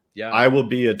cool. Yeah, I will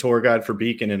be a tour guide for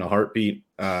Beacon in a heartbeat.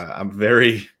 I'm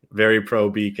very, very pro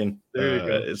Beacon.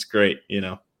 It's great.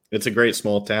 It's a great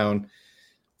small town,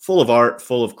 full of art,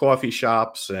 full of coffee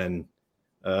shops, and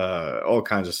all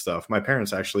kinds of stuff. My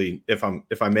parents actually, if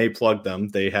I may plug them,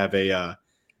 they have a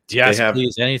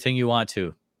please, anything you want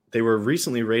to. They were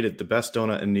recently rated the best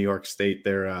donut in New York State.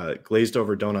 They're glazed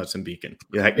over donuts in Beacon.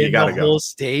 You got to go. In the whole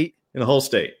state? In the whole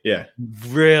state, yeah.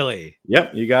 Really?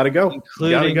 Yep, you got to go.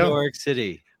 Including New York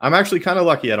City. I'm actually kind of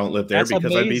lucky I don't live there because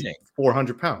amazing. I'd be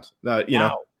 400 pounds.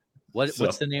 Wow. What's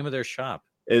the name of their shop?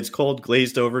 It's called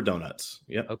Glazed Over Donuts.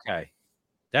 Yep. Okay.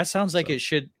 That sounds like it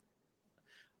should.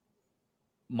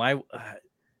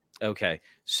 Okay.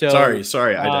 So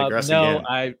sorry, I digress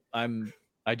again.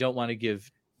 I don't want to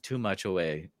give too much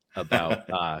away about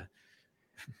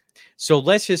so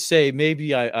let's just say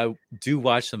maybe I do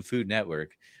watch some Food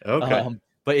Network. Okay.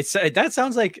 But that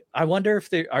sounds like, I wonder if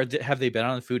have they been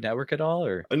on the Food Network at all,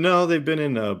 or no? They've been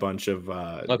in a bunch of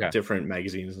different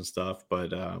magazines and stuff,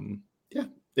 but yeah,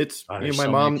 it's my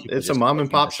mom. It's a mom and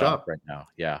pop shop right now.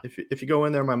 Yeah, if you go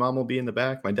in there, my mom will be in the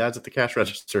back. My dad's at the cash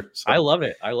register. So. I love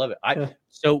it.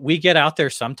 So we get out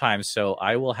there sometimes, so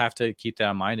I will have to keep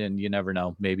that in mind. And you never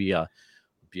know, maybe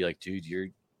be like, dude,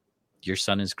 your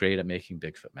son is great at making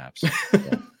Bigfoot maps.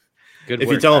 Yeah. Good. If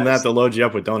you tell them that, they'll load you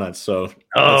up with donuts. So it's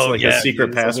like a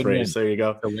secret passphrase. There you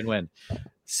go. A win-win.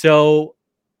 So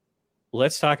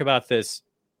let's talk about this.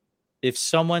 If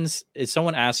someone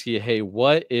asks you, hey,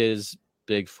 what is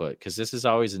Bigfoot? Because this is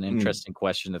always an interesting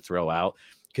question to throw out,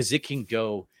 because it can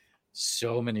go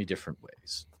so many different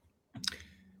ways.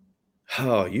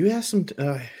 Oh, you asked some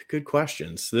good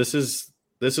questions. This is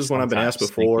one I've been asked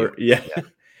before. Yeah.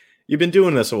 You've been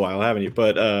doing this a while, haven't you?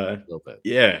 But a little bit.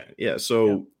 Yeah.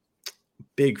 So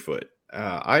Bigfoot,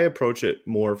 I approach it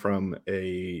more from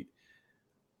a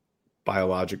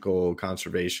biological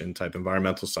conservation type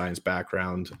environmental science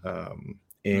background.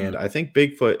 And I think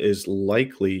Bigfoot is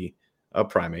likely a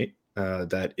primate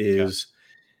that is,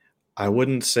 I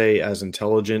wouldn't say as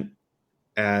intelligent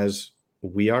as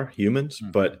we are humans,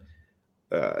 but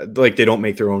like they don't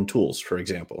make their own tools, for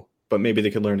example, but maybe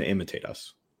they could learn to imitate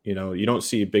us. You don't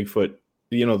see Bigfoot,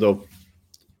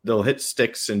 they'll hit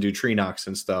sticks and do tree knocks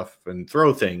and stuff and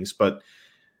throw things, but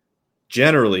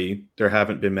generally there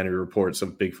haven't been many reports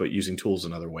of Bigfoot using tools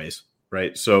in other ways,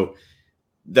 right? So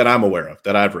that I'm aware of,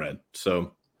 that I've read.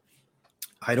 So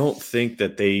I don't think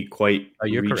that they quite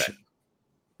you're correct.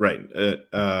 Right.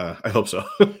 I hope so.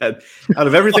 Out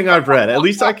of everything I've read, at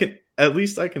least I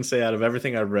can say out of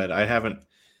everything I've read, I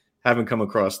haven't come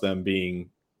across them being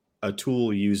a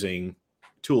tool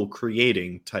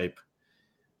creating type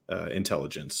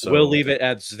intelligence. So we'll leave it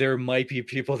as there might be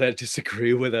people that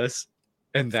disagree with us,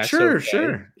 and that's sure.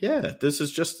 Yeah, this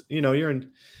is just you're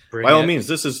in. By all means,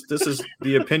 this is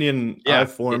the opinion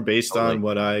I've formed based on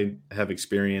what I have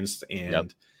experienced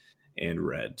and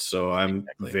read. So I'm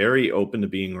very open to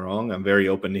being wrong. I'm very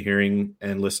open to hearing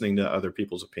and listening to other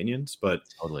people's opinions. But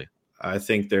totally, I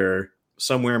think they're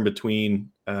somewhere in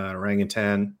between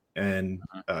orangutan and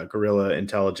gorilla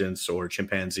intelligence or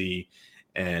chimpanzee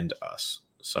and us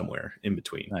somewhere in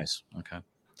between. Nice. Okay.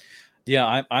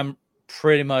 Yeah, I'm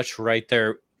pretty much right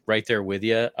there with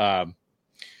you.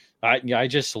 I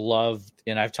just love,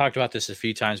 and I've talked about this a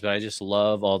few times, but I just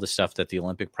love all the stuff that the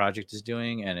Olympic Project is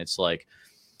doing. And it's like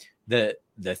the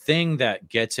thing that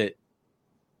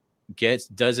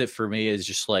does it for me is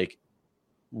just like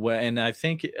when I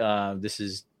think this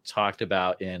is talked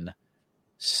about in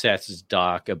Seth's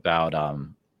doc about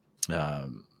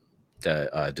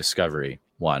the Discovery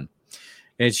one.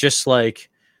 And it's just like,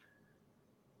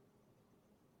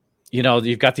 you know,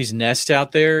 you've got these nests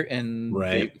out there, and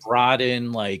they brought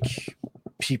in like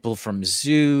people from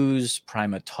zoos,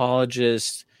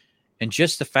 primatologists, and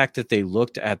just the fact that they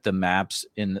looked at the maps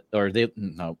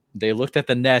they looked at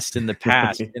the nest in the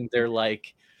past, and they're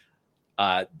like,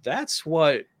 that's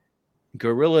what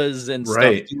gorillas and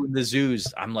stuff do in the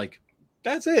zoos. I'm like,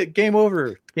 that's it, game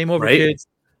over, kids.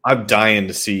 I'm dying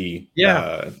to see.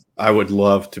 I would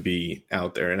love to be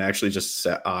out there and actually just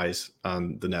set eyes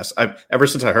on the nest. Ever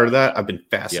since I heard of that, I've been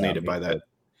fascinated by that.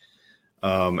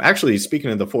 Actually, speaking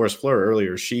of the Forest Flora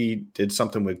earlier, she did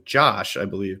something with Josh, I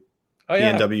believe,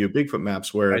 PNW Bigfoot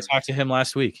Maps, where I talked to him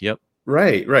last week. Yep.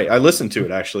 Right. I listened to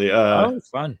it actually. It was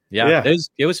fun. Yeah.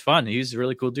 It was fun. He's a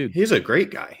really cool dude. He's a great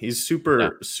guy. He's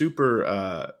super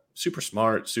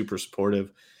smart, super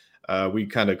supportive. We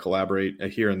kind of collaborate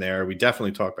here and there. We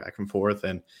definitely talk back and forth.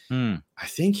 And I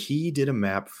think he did a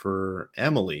map for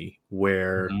Emily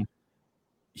where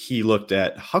he looked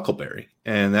at huckleberry,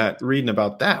 and that reading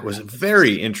about that was a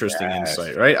very interesting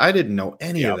insight, right? I didn't know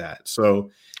any of that.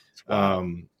 So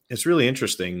it's really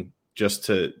interesting just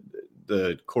to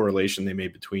the correlation they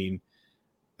made between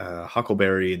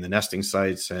huckleberry and the nesting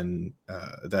sites, and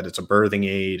that it's a birthing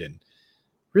aid, and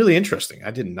really interesting.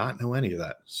 I did not know any of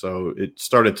that. So it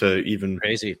started to even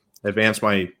advance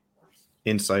my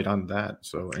insight on that.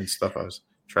 So, and stuff I was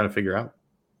trying to figure out.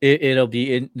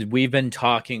 We've been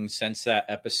talking since that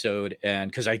episode,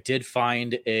 and because I did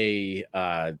find a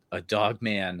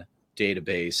Dogman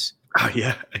database. Oh,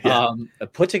 yeah.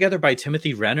 Put together by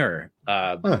Timothy Renner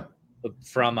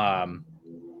from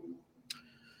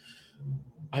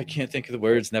I can't think of the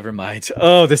words. Never mind.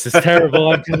 Oh, this is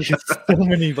terrible. I'm gonna get so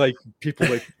many like people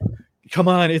like, come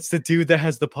on, it's the dude that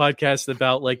has the podcast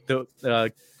about like the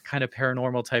kind of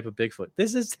paranormal type of Bigfoot.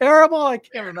 This is terrible. I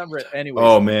can't remember it anyway.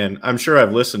 Oh man, I'm sure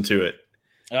I've listened to it.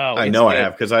 Oh, I know I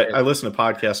have, because I listen to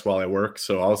podcasts while I work,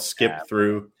 so I'll skip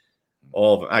through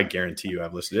all of them. I guarantee you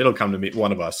I've listened. It'll come to me,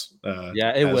 one of us.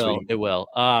 It will.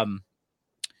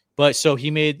 But so he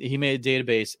made a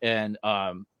database, and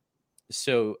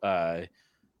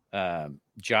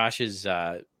Josh is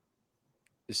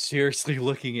seriously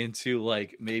looking into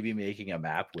like maybe making a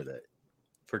map with it.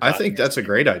 I think that's a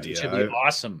great idea. It should be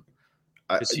awesome.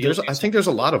 I think there's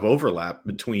a lot of overlap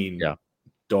between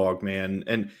Dogman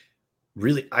and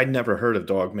really, I'd never heard of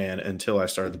Dogman until I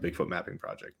started the Bigfoot Mapping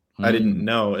Project. I didn't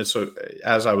know. And so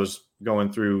as I was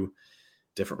going through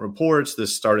different reports,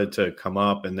 this started to come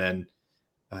up, and then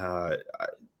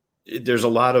there's a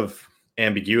lot of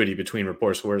ambiguity between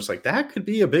reports where it's like, that could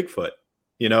be a Bigfoot,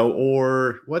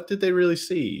 or what did they really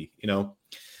see?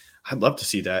 I'd love to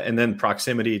see that. And then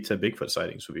proximity to Bigfoot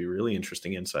sightings would be really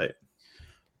interesting insight.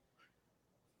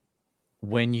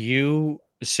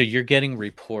 So you're getting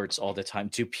reports all the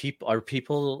time.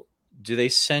 Do they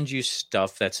send you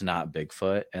stuff that's not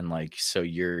Bigfoot? And like,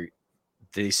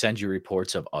 they send you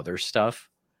reports of other stuff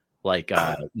like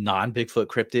non-Bigfoot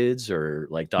cryptids or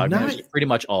like dogmen? Pretty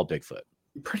much all Bigfoot.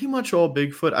 Pretty much all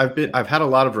Bigfoot. I've had a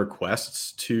lot of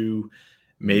requests to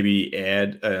maybe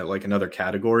add like another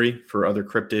category for other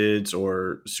cryptids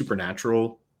or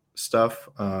supernatural stuff,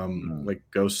 like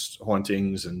ghost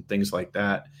hauntings and things like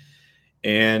that.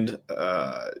 And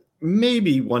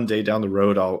maybe one day down the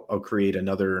road, I'll create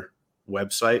another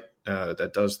website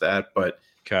that does that. But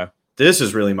this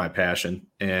is really my passion,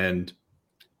 and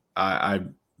I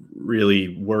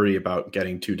really worry about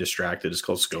getting too distracted. It's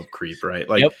called scope creep, right?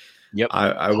 Like, Yep.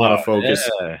 I want to focus.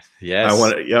 Yes.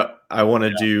 I want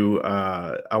to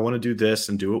do this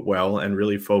and do it well, and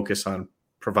really focus on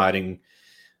providing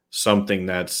something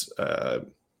that's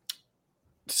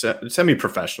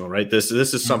semi-professional, right? This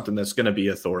is something that's going to be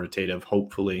authoritative,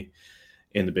 hopefully,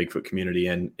 in the Bigfoot community.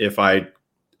 And if I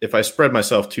spread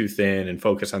myself too thin and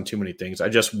focus on too many things, I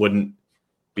just wouldn't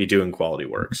be doing quality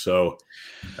work. So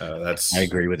I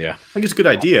agree with you. I think it's a good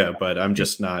idea, but I'm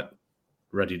just not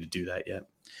ready to do that yet.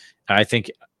 I think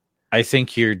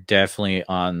you're definitely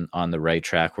on the right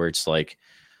track, where it's like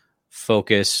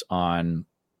focus on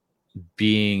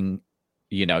being,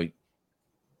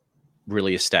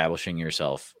 really establishing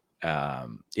yourself.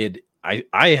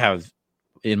 I have,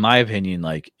 in my opinion,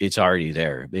 like it's already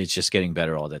there. It's just getting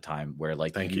better all the time. Where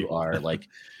like Thank you you. are like,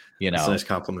 That's a nice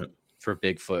compliment for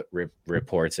Bigfoot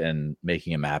reports and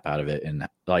making a map out of it, and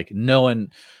like no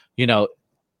one, you know,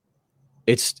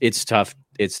 it's tough.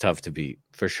 It's tough to beat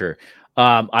for sure.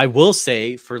 I will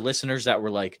say for listeners that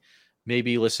were like,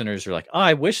 maybe listeners are like, oh,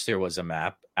 I wish there was a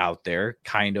map out there,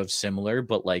 kind of similar,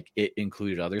 but like it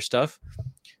included other stuff.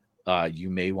 You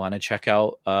may want to check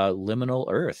out Liminal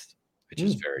Earth, which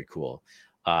is very cool.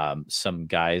 Some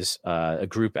guys, a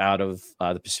group out of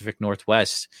the Pacific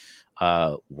Northwest,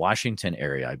 Washington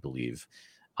area, I believe.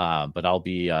 But I'll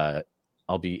be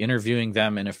interviewing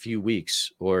them in a few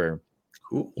weeks or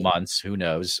months, who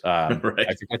knows. right.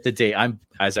 I forget the date.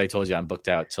 As I told you, I'm booked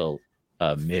out till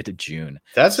mid-June.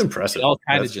 That's impressive. It all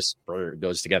kind of just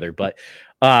goes together, but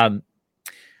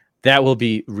that will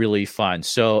be really fun.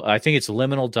 So I think it's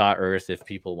liminal.earth if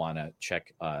people want to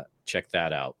check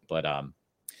that out. But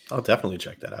I'll definitely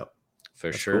check that out.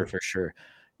 For sure.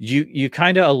 You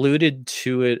kind of alluded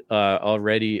to it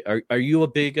already. Are you a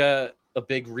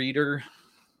big reader?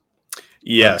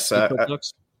 Yes.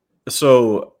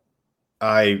 So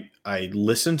I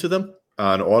listen to them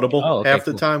on Audible half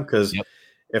the time, because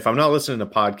if I'm not listening to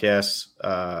podcasts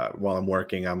while I'm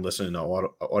working, I'm listening to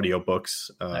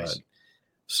audiobooks. Nice.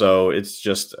 So it's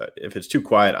just if it's too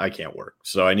quiet, I can't work.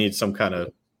 So I need some kind of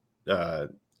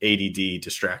ADD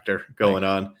distractor going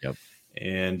on. Yep.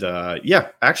 And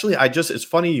actually, it's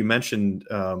funny you mentioned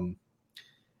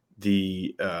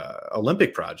the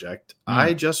Olympic Project.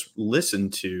 I just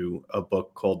listened to a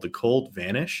book called The Cold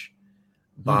Vanish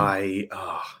by,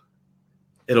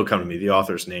 it'll come to me, the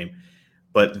author's name,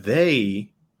 but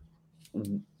they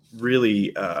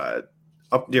really,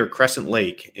 up near Crescent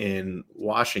Lake in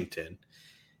Washington,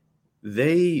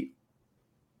 they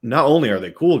not only are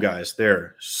they cool guys,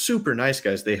 they're super nice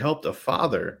guys. They helped a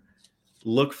father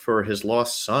look for his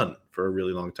lost son for a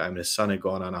really long time. His son had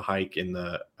gone on a hike in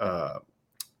the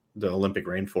Olympic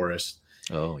rainforest.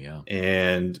 Oh yeah.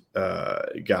 And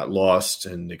got lost,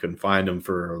 and they couldn't find him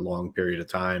for a long period of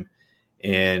time.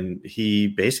 And he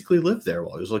basically lived there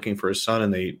while he was looking for his son,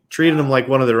 and they treated him like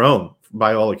one of their own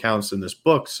by all accounts in this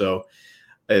book. So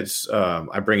it's,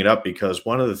 I bring it up because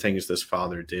one of the things this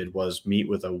father did was meet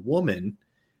with a woman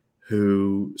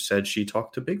who said she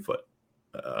talked to Bigfoot.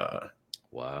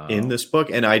 In this book.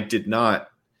 And I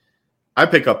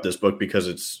pick up this book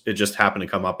because it just happened to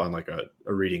come up on like a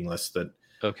reading list that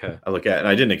I look at, and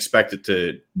I didn't expect it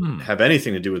to have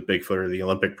anything to do with Bigfoot or the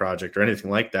Olympic Project or anything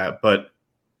like that, but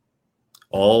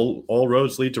all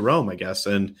roads lead to Rome, I guess.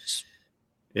 And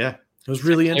yeah, it was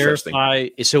really interesting.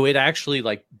 So it actually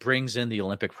like brings in the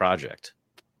Olympic Project.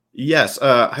 Yes.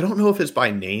 I don't know if it's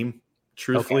by name,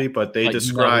 truthfully, but they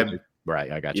describe,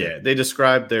 right. I got you. Yeah. They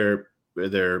describe their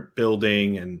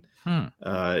building, and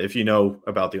if you know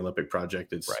about the Olympic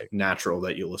Project, it's natural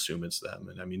that you'll assume it's them.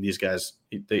 And I mean, these guys,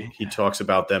 he talks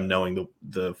about them knowing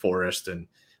the forest and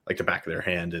like the back of their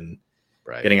hand, and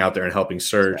getting out there and helping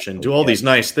search and do all these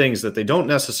nice things that they don't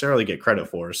necessarily get credit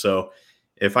for. So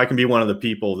if I can be one of the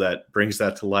people that brings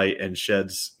that to light and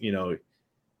sheds,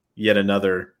 yet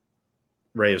another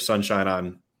ray of sunshine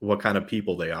on what kind of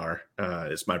people they are,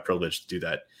 it's my privilege to do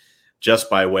that, just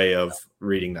by way of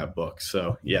reading that book.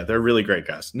 So yeah, they're really great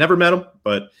guys. Never met them,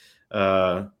 but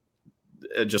I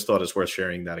just thought it's worth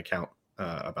sharing that account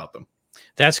about them.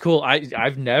 That's cool.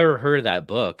 I've never heard of that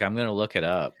book. I'm going to look it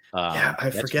up. I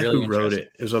forget who wrote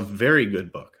it. It was a very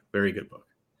good book. Very good book.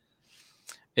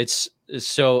 It's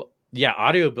so, yeah,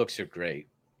 audiobooks are great.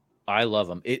 I love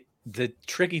them. The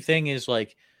tricky thing is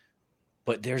like,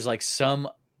 but there's like some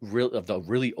of the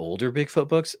really older Bigfoot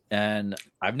books, and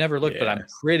I've never looked, but I'm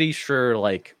pretty sure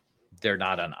like they're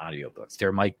not on audiobooks.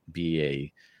 There might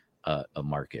be a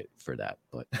market for that,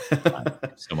 but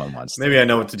someone wants maybe I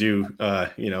know what to do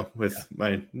with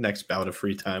my next bout of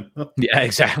free time. Yeah,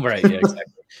 exactly. Right. Yeah,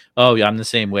 exactly. Oh yeah, I'm the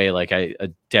same way. Like I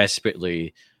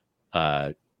desperately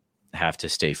have to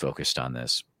stay focused on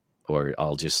this, or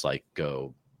I'll just like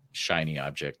go shiny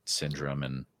object syndrome.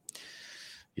 And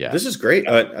yeah, this is great.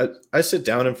 I sit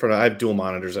down in front of, I have dual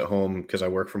monitors at home because I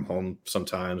work from home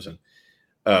sometimes, and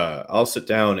I'll sit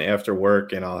down after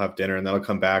work and I'll have dinner, and then I'll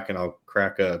come back and I'll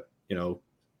crack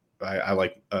I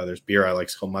like, there's beer I like,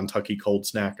 it's called Montucky Cold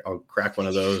Snack. I'll crack one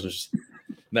of those and just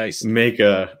nice. Make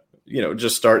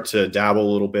just start to dabble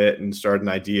a little bit and start an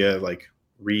idea, like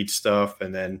read stuff,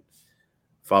 and then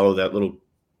follow that little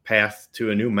path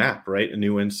to a new map, right? A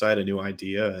new insight, a new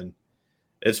idea. And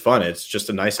it's fun. It's just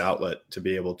a nice outlet to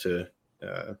be able to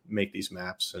make these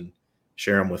maps and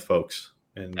share them with folks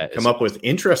and come up with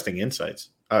interesting insights,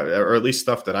 or at least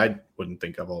stuff that I wouldn't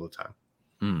think of all the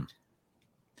time.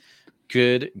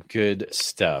 Good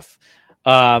stuff.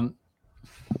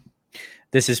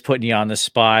 This is putting you on the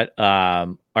spot.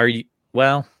 Are you,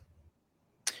 well,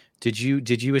 did you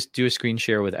do a screen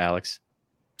share with Alex?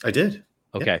 I did.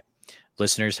 Okay. Yeah.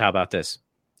 Listeners, how about this?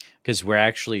 Because we're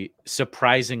actually,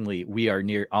 surprisingly, we are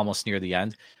almost near the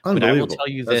end. But I will tell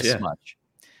you this much.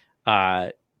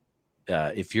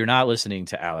 If you're not listening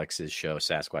to Alex's show,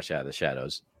 Sasquatch Out of the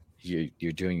Shadows,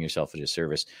 you're doing yourself a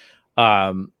disservice.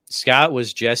 Scott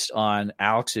was just on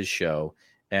Alex's show,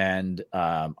 and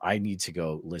I need to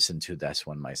go listen to this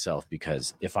one myself,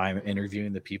 because if I'm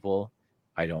interviewing the people,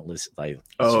 I don't listen.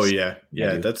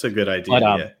 That's a good idea.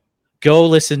 But, go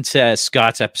listen to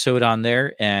Scott's episode on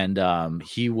there, and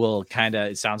he will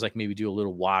it sounds like maybe do a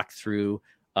little walkthrough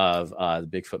of the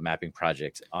Bigfoot mapping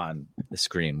project on the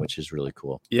screen, which is really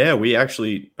cool. Yeah, we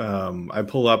actually, I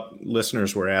pulled up,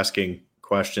 listeners were asking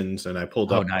questions, and I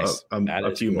pulled up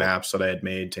a few maps that I had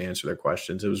made to answer their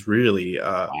questions. It was really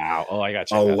wow. Oh, I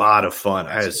got a lot of fun.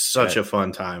 I had such a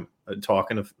fun time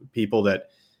talking to people that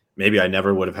maybe I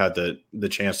never would have had the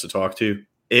chance to talk to.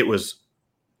 It was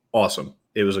awesome.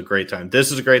 It was a great time. This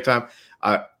is a great time.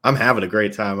 I'm having a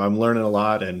great time. I'm learning a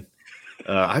lot, and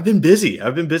I've been busy.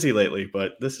 I've been busy lately,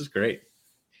 but this is great.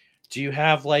 Do you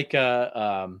have like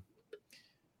a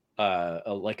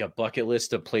bucket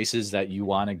list of places that you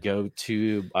want to go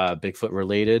to, Bigfoot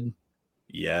related?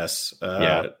 Yes.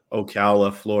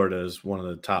 Ocala, Florida is one of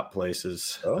the top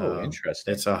places. Oh,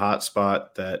 interesting. It's a hot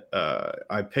spot that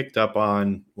I picked up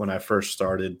on when I first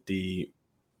started the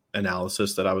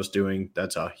analysis that I was doing.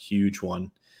 That's a huge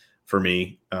one for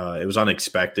me. It was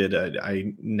unexpected.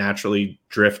 I naturally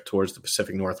drift towards the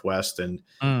Pacific Northwest, and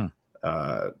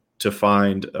to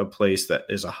find a place that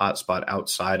is a hot spot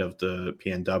outside of the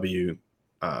PNW,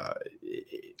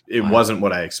 it wasn't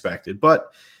what I expected,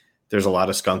 but there's a lot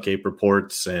of skunk ape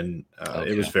reports, and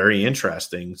it was very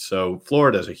interesting. So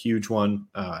Florida is a huge one.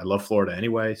 I love Florida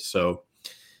anyway. So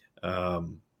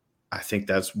I think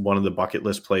that's one of the bucket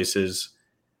list places.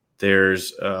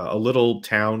 There's a little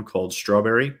town called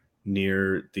Strawberry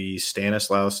near the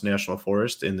Stanislaus National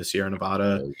Forest in the Sierra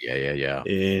Nevada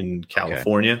in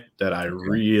California that I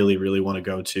really, really want to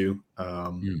go to.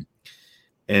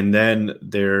 And then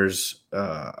there's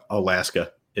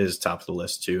Alaska is top of the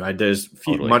list too. There's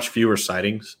much fewer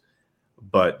sightings,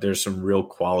 but there's some real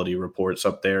quality reports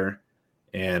up there.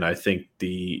 And I think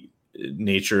the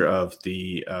nature of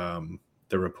the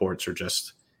reports are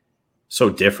just so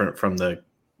different from the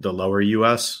lower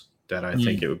US that I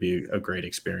think it would be a great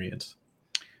experience.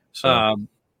 So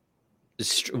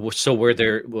were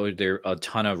there a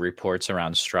ton of reports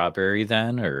around Strawberry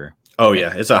then, or? Oh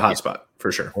yeah, it's a hot spot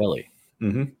for sure. Really?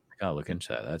 Mm-hmm. I gotta look into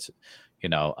that. That's, I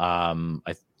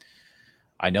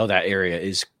know that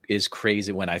area is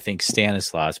crazy when I think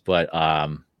Stanislaus, but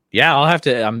I'll have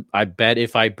to. I bet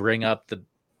if I bring up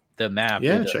the map,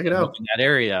 check it out in that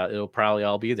area, it'll probably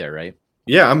all be there, right?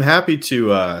 Yeah, I'm happy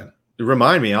to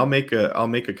remind me. I'll make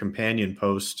a companion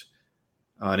post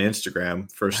on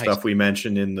Instagram for stuff we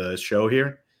mentioned in the show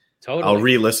here. Totally. I'll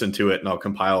re-listen to it and I'll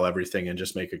compile everything and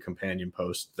just make a companion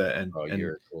post and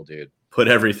you're a cool dude. Put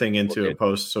everything into a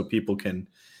post so people can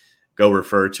go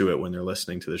refer to it when they're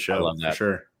listening to the show. I love that. For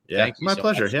sure. Yeah, my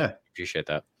pleasure. Much. Yeah, appreciate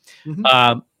that.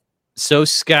 Mm-hmm. So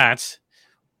Scott,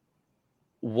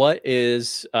 what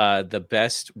is the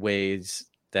best ways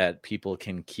that people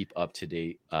can keep up to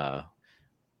date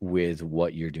with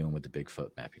what you're doing with the Bigfoot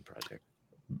mapping project?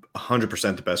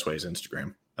 100% the best way is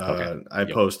Instagram. I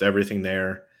post everything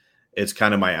there. It's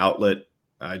kind of my outlet.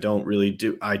 I don't really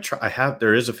do.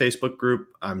 There is a Facebook group.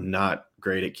 I'm not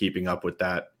great at keeping up with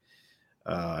that.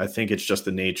 I think it's just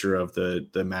the nature of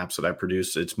the maps that I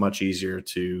produce. It's much easier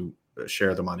to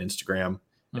share them on Instagram.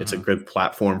 Mm-hmm. It's a good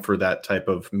platform for that type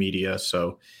of media.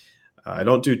 So I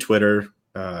don't do Twitter.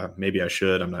 Maybe I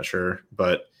should. I'm not sure.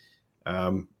 But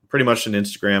pretty much an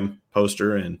Instagram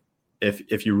poster. And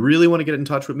if you really want to get in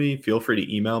touch with me, feel free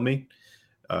to email me.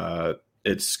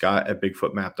 It's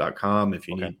scott@bigfootmap.com. If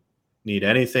you need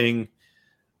anything,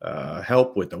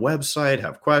 help with the website,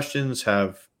 have questions,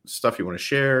 have stuff you want to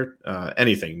share,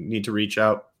 anything, need to reach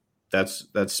out. That's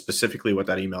specifically what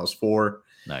that email is for.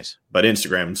 Nice. But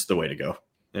Instagram's the way to go.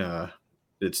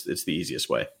 It's the easiest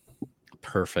way.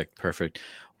 Perfect.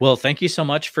 Well, thank you so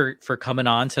much for coming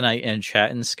on tonight and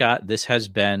chatting, Scott. This has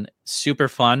been super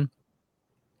fun.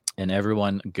 And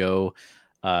everyone go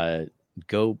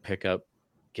pick up,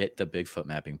 get the Bigfoot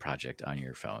mapping project on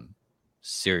your phone.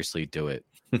 Seriously, do it.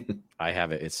 I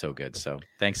have it. It's so good. So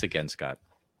thanks again, Scott.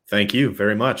 Thank you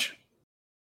very much.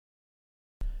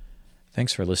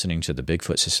 Thanks for listening to the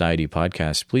Bigfoot Society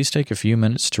podcast. Please take a few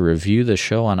minutes to review the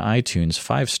show on iTunes,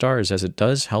 5 stars, as it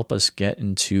does help us get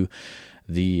into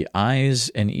the eyes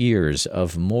and ears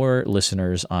of more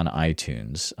listeners on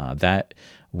iTunes. That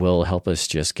will help us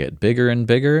just get bigger and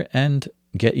bigger and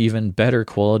get even better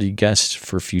quality guests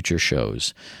for future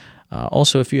shows.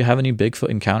 Also, if you have any Bigfoot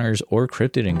encounters or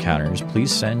cryptid encounters,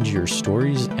 please send your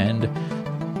stories and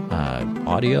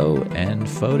audio and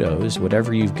photos,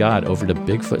 whatever you've got, over to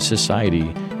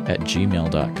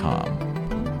bigfootsociety@gmail.com.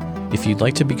 If you'd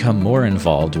like to become more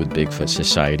involved with Bigfoot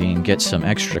Society and get some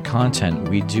extra content,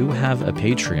 we do have a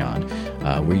Patreon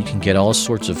where you can get all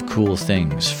sorts of cool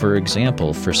things. For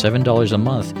example, for $7 a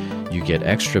month, you get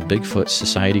extra Bigfoot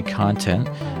Society content,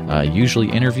 usually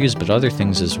interviews, but other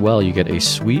things as well. You get a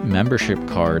sweet membership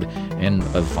card and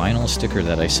a vinyl sticker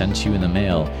that I send to you in the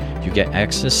mail. You get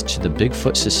access to the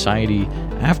Bigfoot Society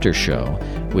after show,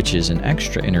 which is an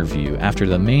extra interview after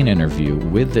the main interview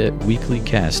with the weekly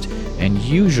guest, and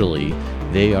usually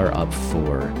they are up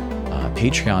for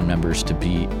Patreon members to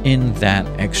be in that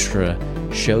extra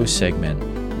show segment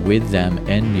with them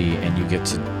and me, and you get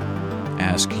to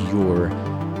ask your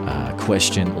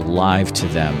question live to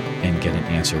them and get an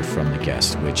answer from the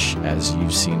guest, which, as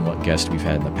you've seen what guest we've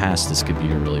had in the past, this could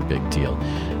be a really big deal.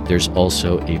 There's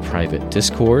also a private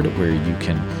Discord where you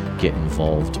can get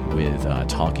involved with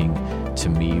talking to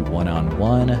me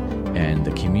one-on-one and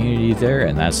the community there,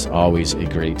 and that's always a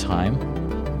great time.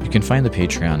 You can find the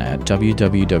Patreon at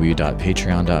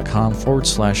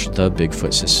www.patreon.com/The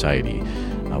Bigfoot Society.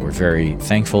 We're very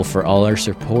thankful for all our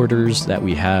supporters that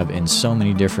we have in so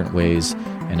many different ways,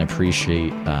 and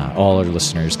appreciate all our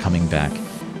listeners coming back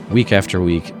week after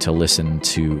week to listen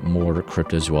to more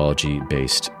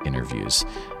cryptozoology-based interviews.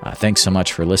 Thanks so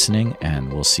much for listening,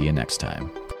 and we'll see you next time.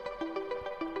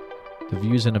 The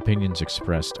views and opinions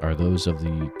expressed are those of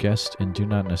the guest and do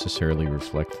not necessarily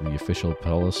reflect the official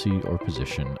policy or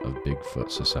position of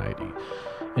Bigfoot Society.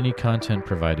 Any content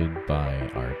provided by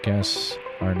our guests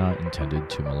are not intended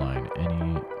to malign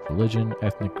any religion,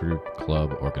 ethnic group,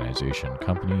 club, organization,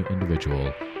 company,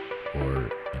 individual, or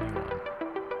anyone.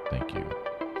 Thank you.